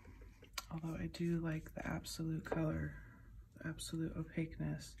like. Although I do like the absolute color, the absolute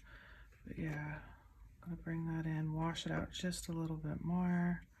opaqueness. But yeah, I'm going to bring that in, wash it out just a little bit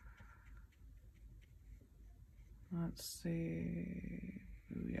more. Let's see.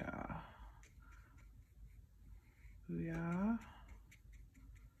 Booyah. Booyah.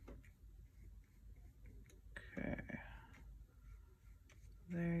 Okay.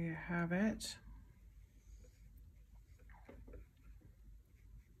 There you have it.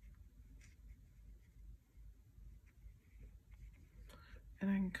 And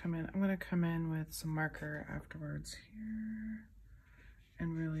I can come in, I'm gonna come in with some marker afterwards here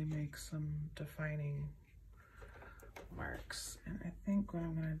and really make some defining marks. And I think what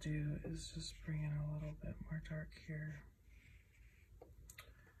I'm gonna do is just bring in a little bit more dark here.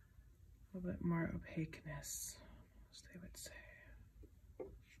 A little bit more opaqueness, as they would say,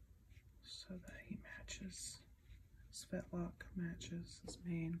 so that he matches, Svetlock matches his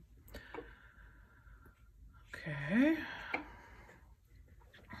mane. Okay.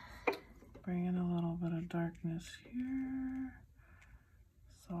 Bring in a little bit of darkness here.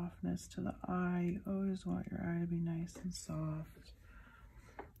 Softness to the eye. You always want your eye to be nice and soft.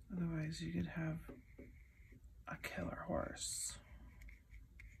 Otherwise you could have a killer horse.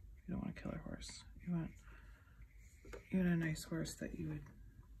 You don't want a killer horse. You want a nice horse that you would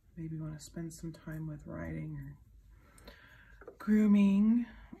maybe want to spend some time with riding or grooming,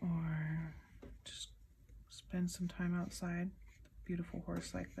 or just spend some time outside. A beautiful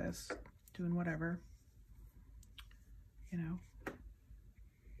horse like this, doing whatever, you know.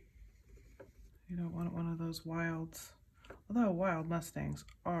 You don't want one of those wilds, although wild Mustangs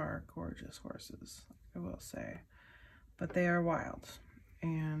are gorgeous horses, I will say, but they are wild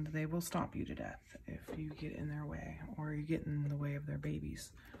and they will stomp you to death if you get in their way or you get in the way of their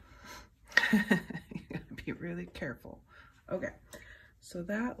babies. You gotta be really careful. Okay, So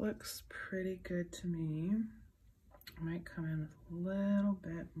that looks pretty good to me. I might come in with a little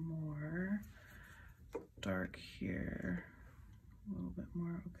bit more dark here, a little bit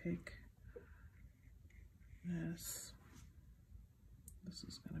more opaque. This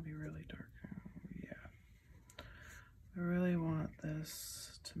is going to be really dark. Yeah. I really want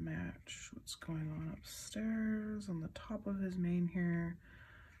this to match what's going on upstairs on the top of his mane here.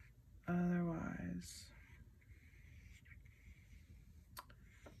 Otherwise,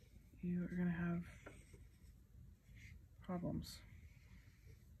 you are going to have problems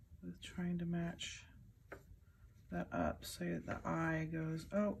with trying to match that up. So the eye goes,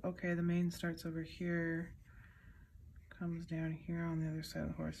 oh, okay, the mane starts over here, comes down here on the other side of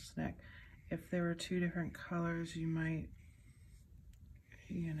the horse's neck. If there were two different colors, you might,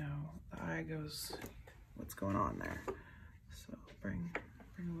 you know, the eye goes, what's going on there? So bring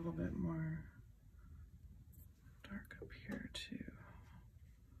a little bit more dark up here too.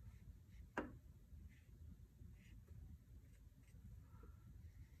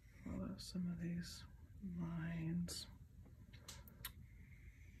 Follow some of these lines.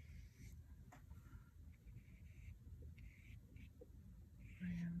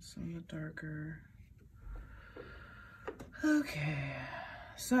 And some of the darker. Okay,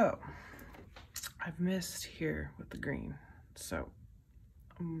 so I've missed here with the green. So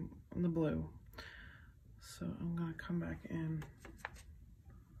on the blue. So I'm gonna come back in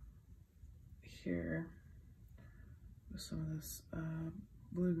here with some of this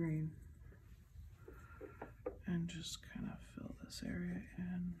blue-green and just kind of fill this area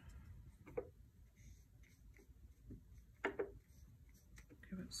in.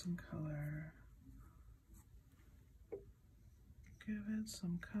 Give it some color. Give it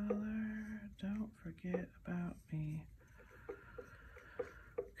some color. Don't forget about me.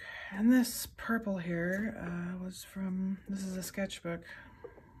 And this purple here was from, this is a sketchbook.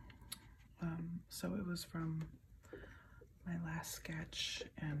 So it was from my last sketch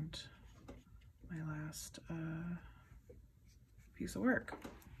and my last piece of work.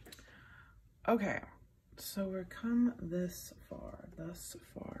 Okay, so we're come thus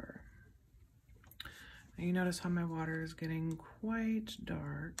far. Now you notice how my water is getting quite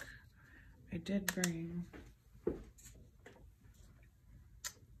dark. I did bring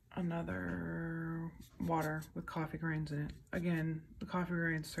another water with coffee grinds in it. Again, the coffee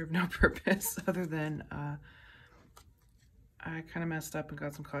grinds serve no purpose other than I kind of messed up and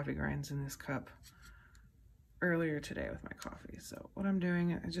got some coffee grinds in this cup earlier today with my coffee. So what I'm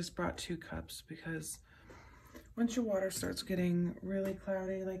doing, I just brought 2 cups because once your water starts getting really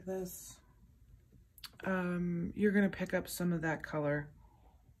cloudy like this, you're gonna pick up some of that color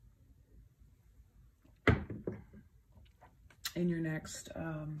in your next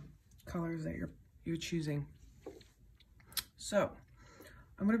colors that you're choosing. So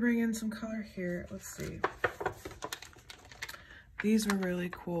I'm gonna bring in some color here. Let's see. These were really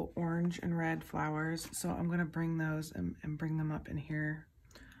cool orange and red flowers, so I'm gonna bring those and bring them up in here.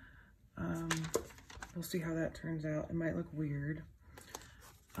 We'll see how that turns out. It might look weird.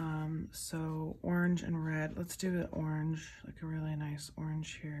 So orange and red. Let's do an orange, like a really nice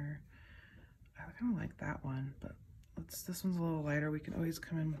orange here. I kind of like that one, but this one's a little lighter. We can always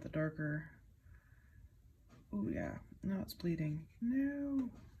come in with a darker. Oh yeah, no, it's bleeding. No.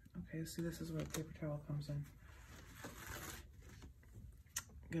 Okay, see, this is where the paper towel comes in.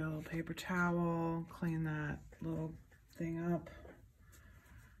 Get a little paper towel, clean that little thing up.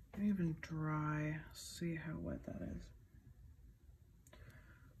 And even dry, see how wet that is.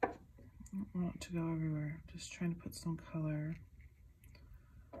 I don't want it to go everywhere. Just trying to put some color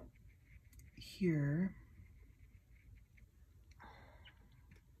here.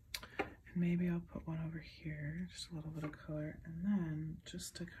 And maybe I'll put one over here, just a little bit of color. And then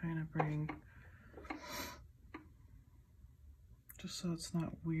just to kind of bring, just so it's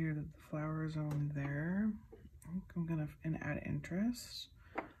not weird that the flowers are only there, I think I'm gonna add interest.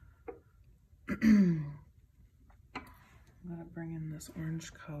 I'm gonna bring in this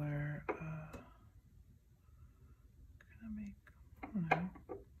orange color. Gonna make, I don't know,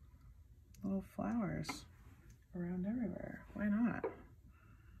 little flowers around everywhere. Why not?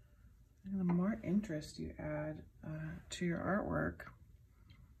 And the more interest you add to your artwork,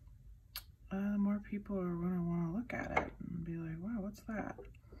 the more people are gonna want to look at it and be like, "Wow, what's that?"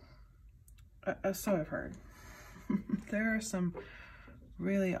 So I've heard. There are some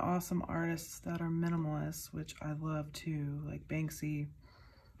really awesome artists that are minimalists, which I love too, like Banksy.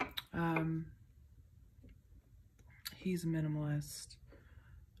 He's a minimalist.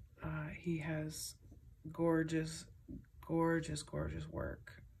 He has gorgeous, gorgeous, gorgeous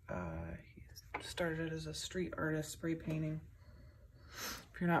work. He started as a street artist, spray painting,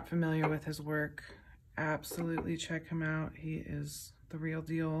 If you're not familiar with his work, absolutely check him out. He is the real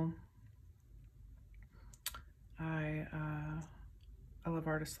deal. I love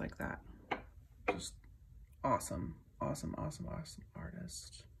artists like that. Just awesome, awesome, awesome, awesome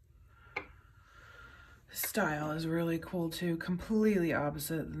artist. His style is really cool too. Completely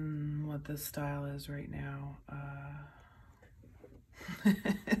opposite than what this style is right now.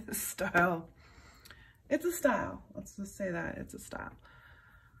 Style. It's a style. Let's just say that. It's a style.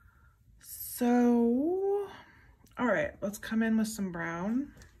 So, all right, let's come in with some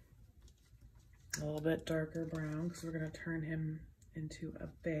brown. A little bit darker brown because we're going to turn him into a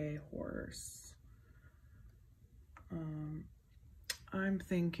bay horse. I'm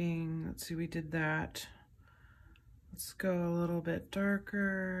thinking, let's see, we did that. Let's go a little bit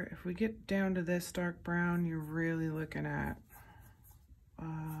darker. If we get down to this dark brown, you're really looking at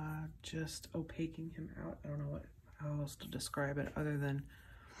just opaquing him out. I don't know how else to describe it other than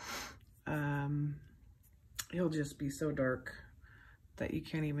he'll just be so dark that you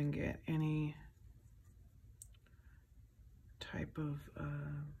can't even get any type of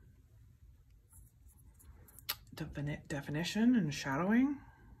definition and shadowing,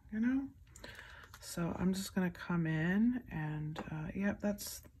 you know? So I'm just gonna come in and yep,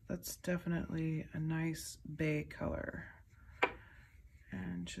 that's definitely a nice bay color.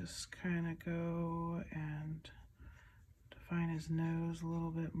 And just kind of go and define his nose a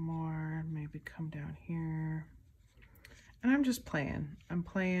little bit more, maybe come down here. And I'm just playing. I'm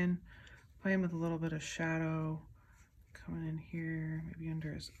playing with a little bit of shadow coming in here, maybe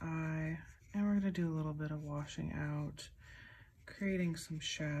under his eye. And we're gonna do a little bit of washing out, creating some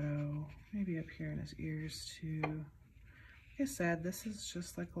shadow, maybe up here in his ears too. Like I said, this is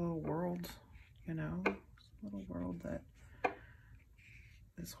just like a little world, you know, a little world that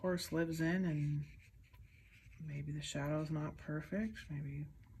this horse lives in, and maybe the shadow's not perfect, maybe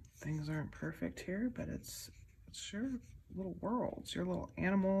things aren't perfect here, but it's your little world. It's your little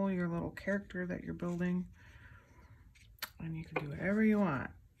animal, your little character that you're building, and you can do whatever you want.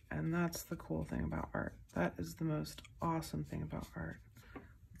 And that's the cool thing about art. That is the most awesome thing about art.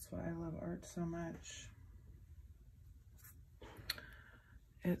 That's why I love art so much.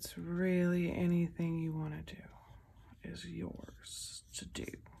 It's really anything you want to do is yours to do.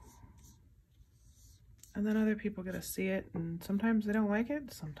 And then other people get to see it, and sometimes they don't like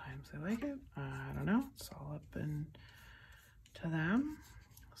it, sometimes they like it. I don't know, it's all up to them.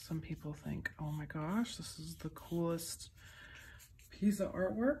 Some people think, oh my gosh, this is the coolest piece of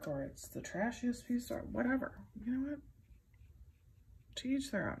artwork, or it's the trashiest piece of art, whatever. You know what? To each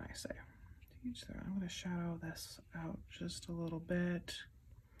their own, I say. To each their own. I'm going to shadow this out just a little bit.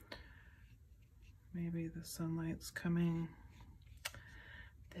 Maybe the sunlight's coming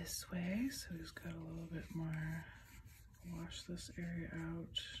this way, so he's got a little bit more. Wash this area out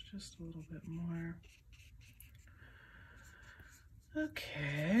just a little bit more.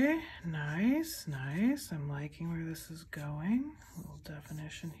 Okay, nice, nice. I'm liking where this is going. A little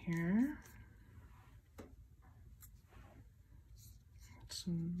definition here.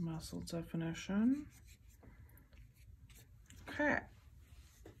 Some muscle definition. Okay.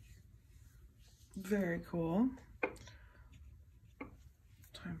 Very cool.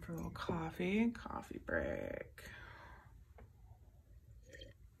 Time for a little coffee break.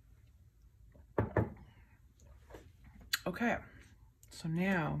 Okay, so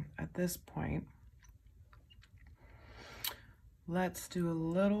now at this point, let's do a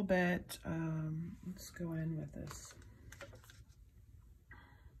little bit, let's go in with this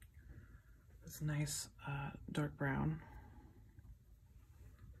nice dark brown.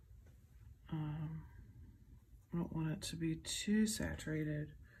 I don't want it to be too saturated,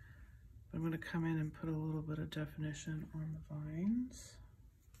 but I'm going to come in and put a little bit of definition on the vines.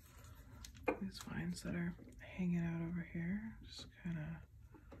 These vines that are hanging out over here, just kind of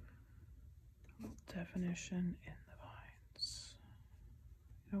a little definition in the vines.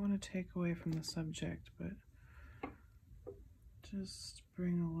 I don't want to take away from the subject, but just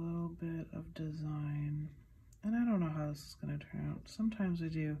bring a little bit of design. And I don't know how this is going to turn out. Sometimes I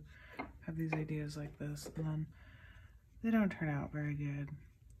do have these ideas like this, and then they don't turn out very good.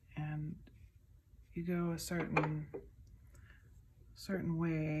 And you go a certain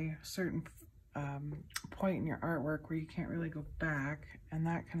way, certain point in your artwork where you can't really go back, and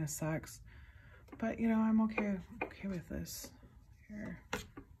that kind of sucks. But you know, I'm okay with this. Here,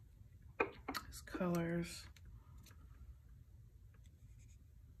 these colors.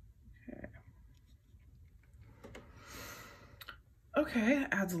 Okay,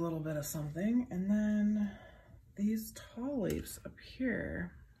 adds a little bit of something. And then these tall leaves up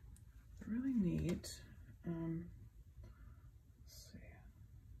here are really neat. Let's see.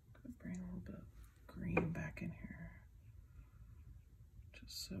 green back in here,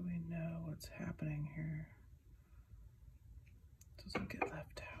 just so we know what's happening here. Doesn't get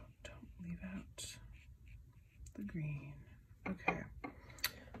left out. Don't leave out the green. Okay,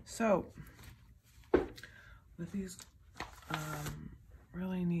 so with these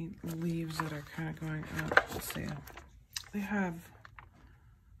really neat leaves that are kind of going up, let's see, they have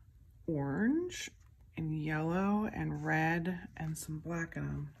orange and yellow and red and some black in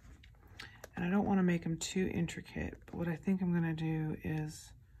them. And I don't want to make them too intricate, but what I think I'm going to do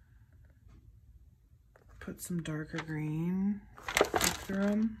is put some darker green through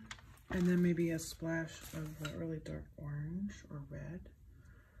them, and then maybe a splash of the really dark orange or red.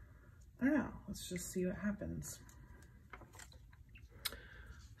 I don't know, let's just see what happens.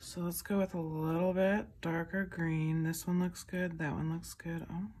 So let's go with a little bit darker green. This one looks good, that one looks good.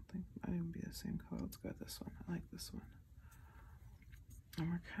 I don't think it might even be the same color. Let's go with this one, I like this one. And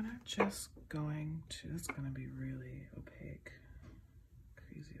we're kind of just going to, it's going to be really opaque,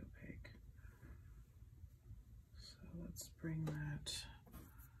 crazy opaque. So let's bring that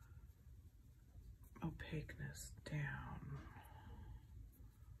opaqueness down.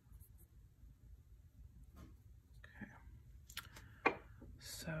 Okay.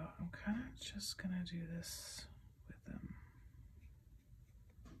 So I'm kind of just going to do this with them.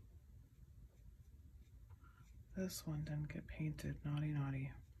 This one didn't get painted, naughty,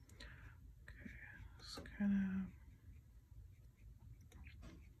 naughty. Okay, just kind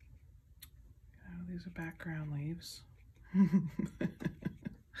of, these are background leaves.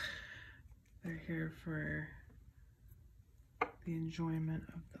 They're here for the enjoyment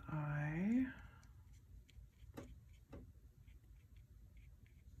of the eye.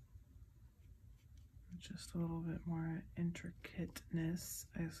 Just a little bit more intricateness,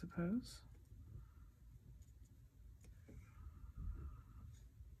 I suppose.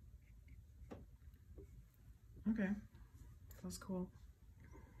 Okay, that's cool.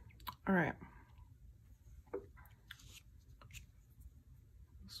 All right.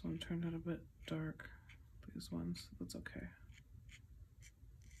 This one turned out a bit dark, these ones, that's okay.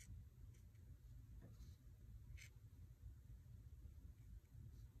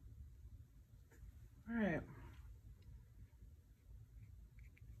 All right.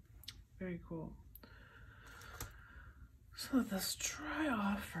 Very cool. So let this dry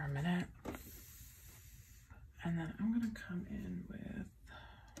off for a minute. And then I'm gonna come in with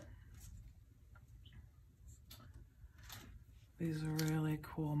these really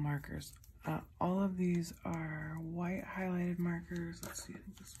cool markers. All of these are white highlighted markers. Let's see, I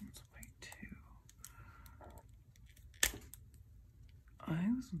think this one's white too. I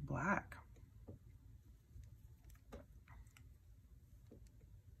think this is black.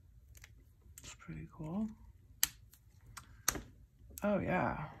 It's pretty cool. Oh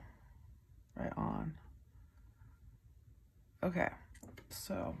yeah, right on. Okay,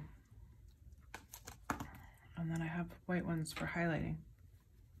 so, and then I have white ones for highlighting.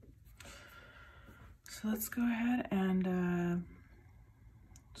 So let's go ahead and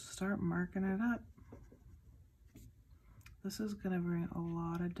start marking it up. This is gonna bring a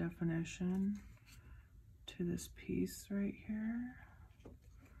lot of definition to this piece right here.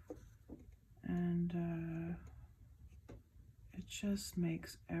 And it just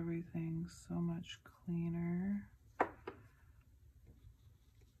makes everything so much cleaner.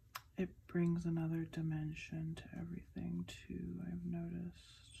 It brings another dimension to everything too, I've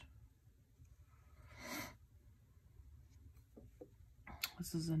noticed.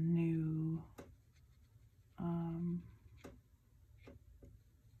 This is a new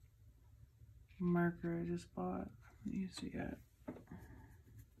marker I just bought. I haven't used it yet.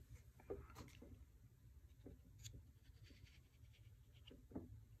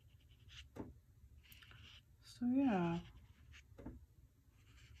 So yeah,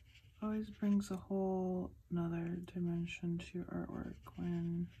 always brings a whole another dimension to your artwork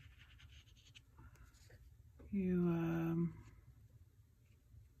when you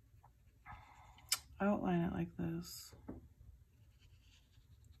outline it like this.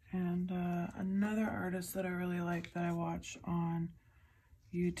 And another artist that I really like that I watch on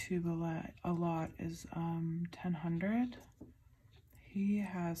YouTube a lot is 1000. He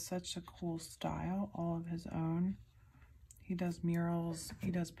has such a cool style, all of his own. He does murals,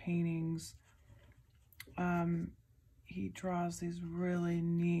 he does paintings. He draws these really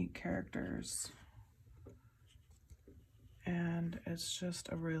neat characters. And it's just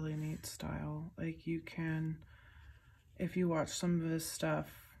a really neat style. Like you can, if you watch some of his stuff,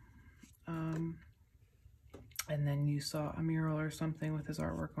 and then you saw a mural or something with his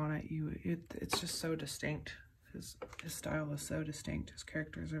artwork on it, it's just so distinct. His style is so distinct. His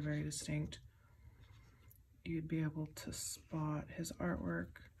characters are very distinct. you'd be able to spot his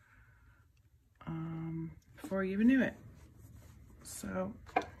artwork before you even knew it. So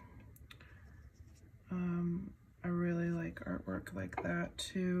I really like artwork like that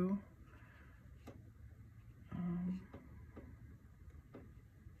too.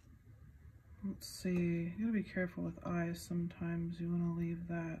 Let's see, you gotta be careful with eyes sometimes. You wanna leave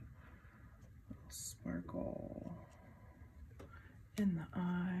that little sparkle in the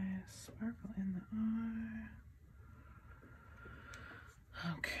eye, sparkle in the eye.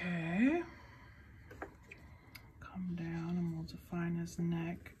 Okay. Come down and we'll define his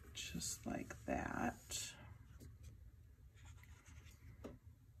neck just like that.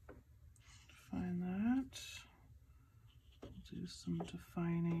 Define that. We'll do some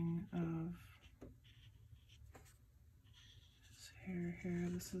defining of his hair here.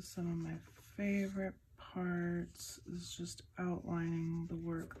 This is some of my favorite parts, is just outlining the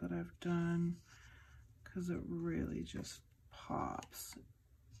work that I've done, because it really just pops.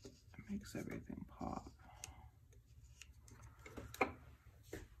 It makes everything pop.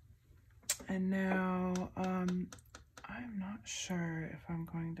 And now, I'm not sure if I'm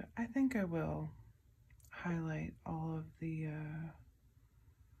going to, I think I will highlight all of the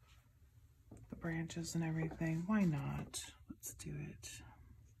branches and everything. Why not? Let's do it.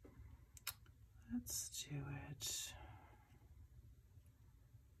 Let's do it.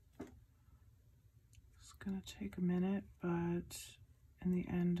 It's gonna take a minute, but in the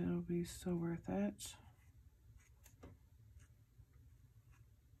end, it'll be so worth it.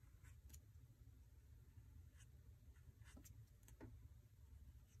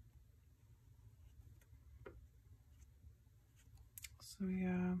 So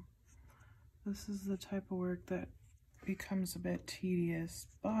yeah, this is the type of work that becomes a bit tedious,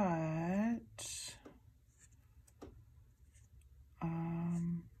 but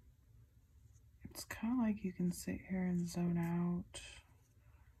it's kind of like you can sit here and zone out,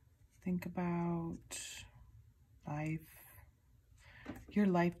 think about life, your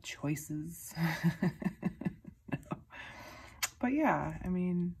life choices. No. But yeah, I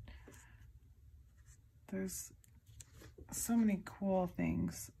mean, there's so many cool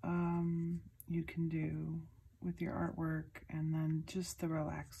things you can do with your artwork, and then just the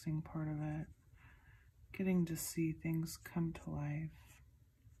relaxing part of it, getting to see things come to life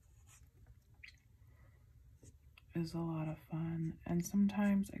is a lot of fun. And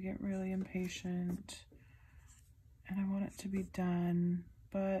sometimes I get really impatient and I want it to be done,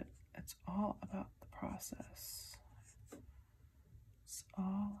 but it's all about the process. It's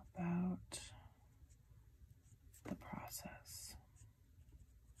all about the process.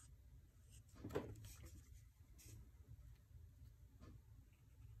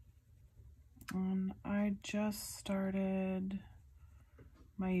 I just started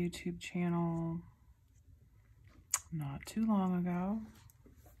my YouTube channel not too long ago.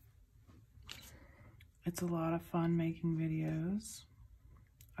 It's a lot of fun making videos.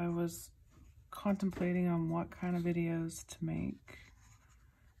 I was contemplating on what kind of videos to make,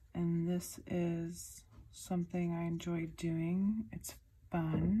 and this is something I enjoy doing. It's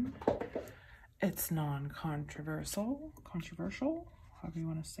fun. It's non-controversial, however you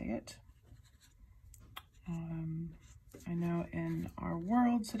want to say it. I know in our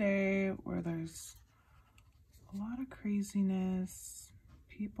world today, where there's a lot of craziness,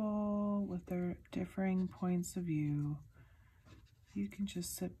 people with their differing points of view, you can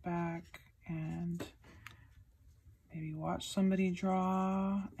just sit back and maybe watch somebody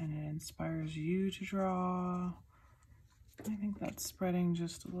draw and it inspires you to draw. I think that's spreading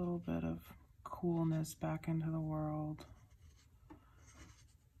just a little bit of coolness back into the world.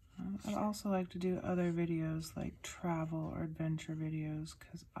 I'd also like to do other videos like travel or adventure videos,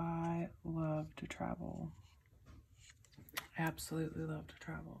 because I love to travel. Absolutely love to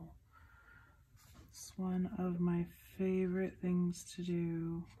travel. It's one of my favorite things to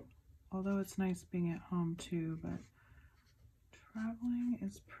do, although it's nice being at home too, but traveling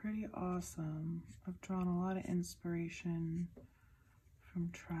is pretty awesome. I've drawn a lot of inspiration from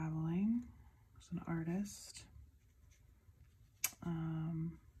traveling as an artist.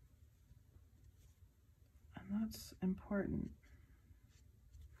 And that's important.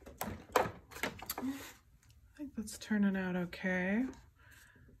 I think that's turning out okay.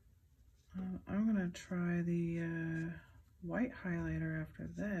 I'm gonna try the white highlighter after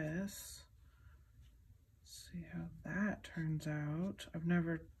this. See how that turns out. I've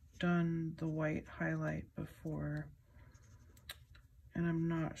never done the white highlight before, and I'm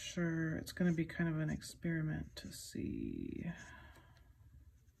not sure. It's going to be kind of an experiment to see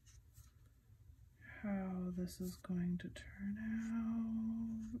how this is going to turn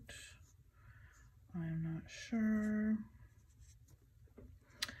out. I'm not sure.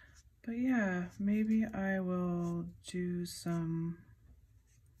 But yeah, maybe I will do some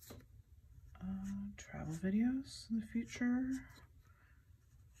travel videos in the future.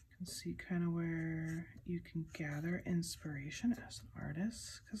 You can see kind of where you can gather inspiration as an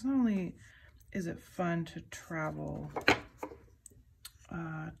artist. Because not only is it fun to travel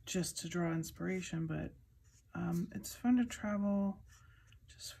just to draw inspiration, but it's fun to travel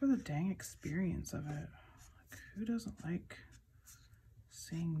just for the dang experience of it. Like, who doesn't like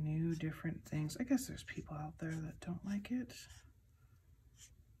seeing new, different things? I guess there's people out there that don't like it,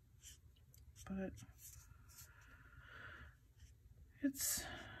 but it's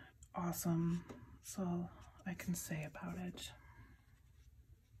awesome. That's all I can say about it.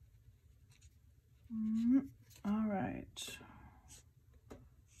 All right.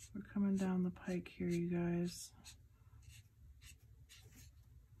 We're coming down the pike here, you guys.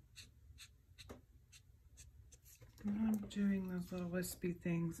 I'm doing those little wispy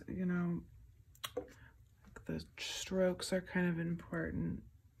things, you know, the strokes are kind of important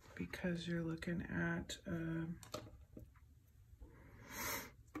because you're looking at,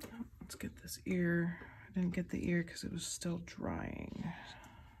 let's get this ear. I didn't get the ear because it was still drying.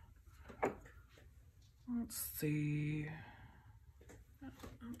 Let's see.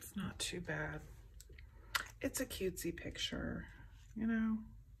 It's not too bad. It's a cutesy picture, you know,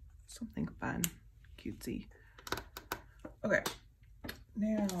 something fun, cutesy. Okay,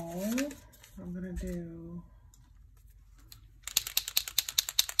 now what I'm gonna do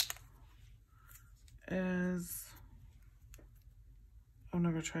is, I've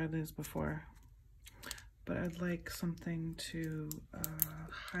never tried these before, but I'd like something to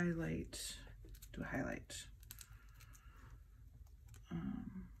highlight, do a highlight.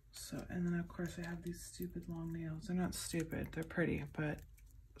 So, and then of course I have these stupid long nails. They're not stupid, they're pretty, but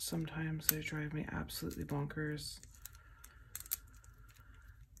sometimes they drive me absolutely bonkers.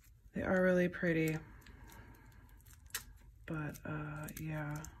 They are really pretty, but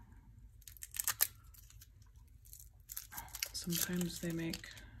yeah. Sometimes they make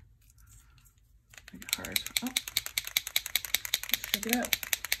it hard. Oh, let's pick it up.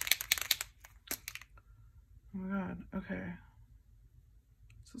 Oh my god, okay.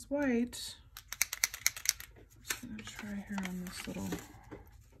 This is white. Just gonna try here on this little,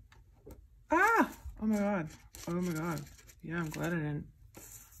 ah! Oh my god, oh my god. Yeah, I'm glad I didn't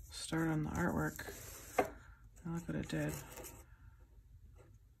start on the artwork. Now look what it did.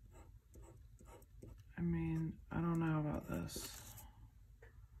 I mean, I don't know about this.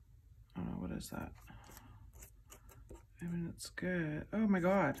 I don't know, what is that? I mean, it's good. Oh my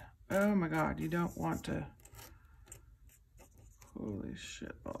god. Oh my god, you don't want to. Holy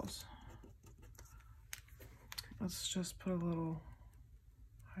shit balls. Let's just put a little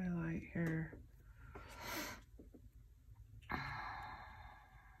highlight here.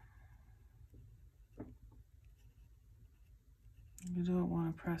 You don't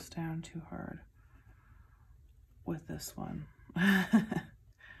want to press down too hard with this one.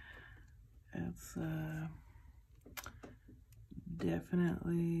 It's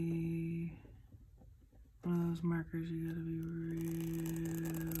definitely one of those markers you gotta be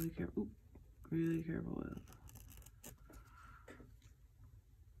really careful. Ooh, really careful with.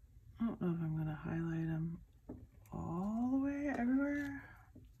 I don't know if I'm gonna highlight them all the way everywhere,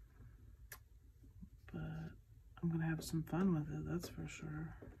 but I'm gonna have some fun with it, that's for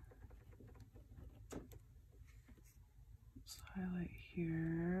sure. Let's highlight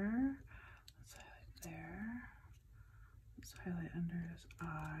here. Let's highlight there. Let's highlight under his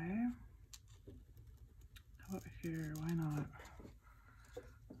eye. How about here? Why not? I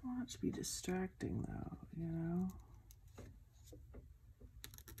don't want it to be distracting though, you know?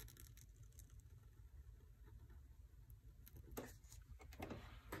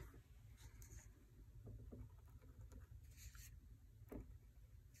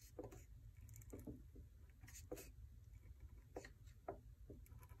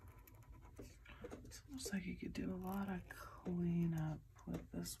 It's almost like you could do a lot of cleanup with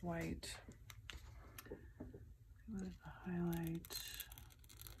this white. Like highlight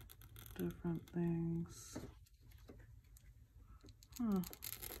different things. Huh.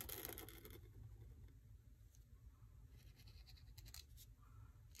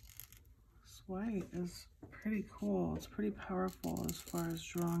 This white is pretty cool. It's pretty powerful as far as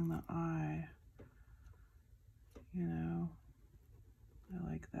drawing the eye. You know,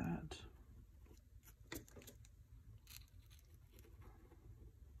 I like that.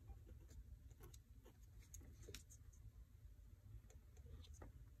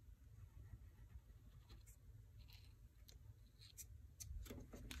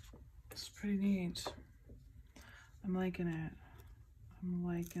 It's pretty neat. I'm liking it. I'm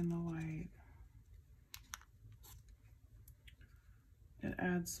liking the white. It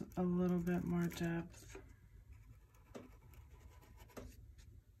adds a little bit more depth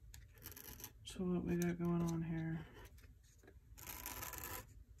to what we got going on here.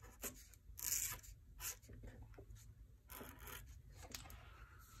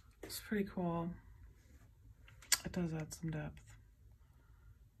 It's pretty cool. It does add some depth.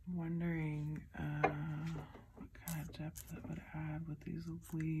 I'm wondering what kind of depth that would add with these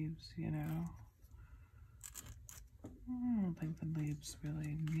leaves, you know. I don't think the leaves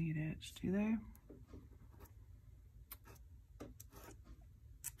really need it, do they?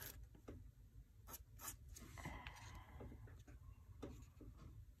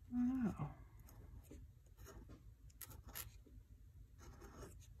 I don't know.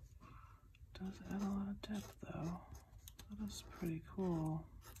 Does add a lot of depth though. That is pretty cool.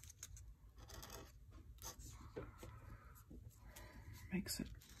 Makes it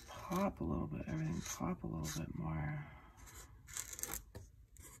pop a little bit, everything pop a little bit more.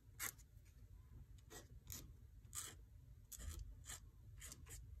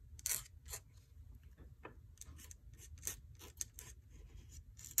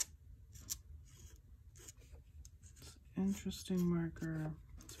 It's an interesting marker.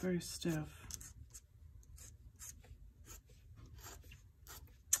 It's very stiff.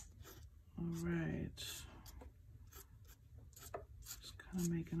 All right. Kind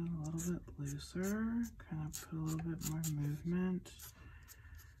of making it a little bit looser, kind of put a little bit more movement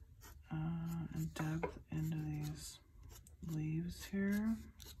and depth into these leaves here.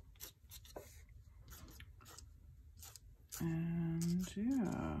 And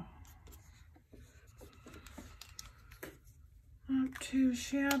yeah, not too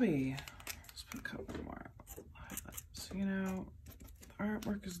shabby. Let's put a couple more highlights. You know,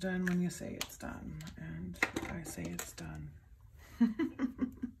 artwork is done when you say it's done, and I say it's done.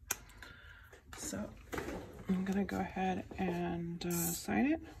 So I'm gonna go ahead and sign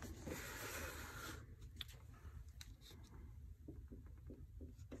it.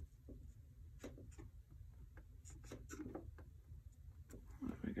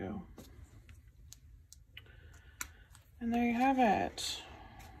 There we go. And there you have it.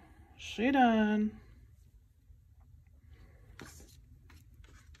 She done.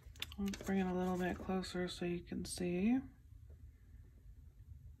 I'll bring it a little bit closer so you can see.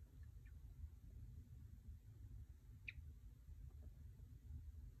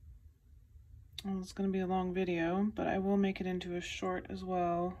 Well, it's going to be a long video, but I will make it into a short as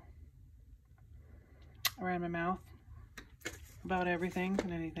well around my mouth about everything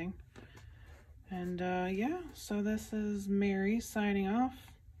and anything. And yeah, so this is Mary signing off.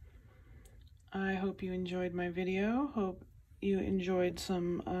 I hope you enjoyed my video. Hope you enjoyed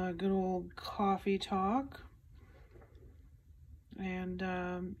some good old coffee talk.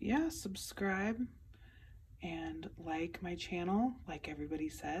 And yeah, subscribe and like my channel, like everybody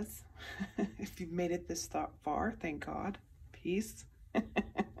says. If you've made it this far, thank God. Peace.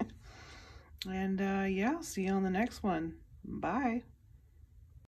 And yeah, see you on the next one. Bye.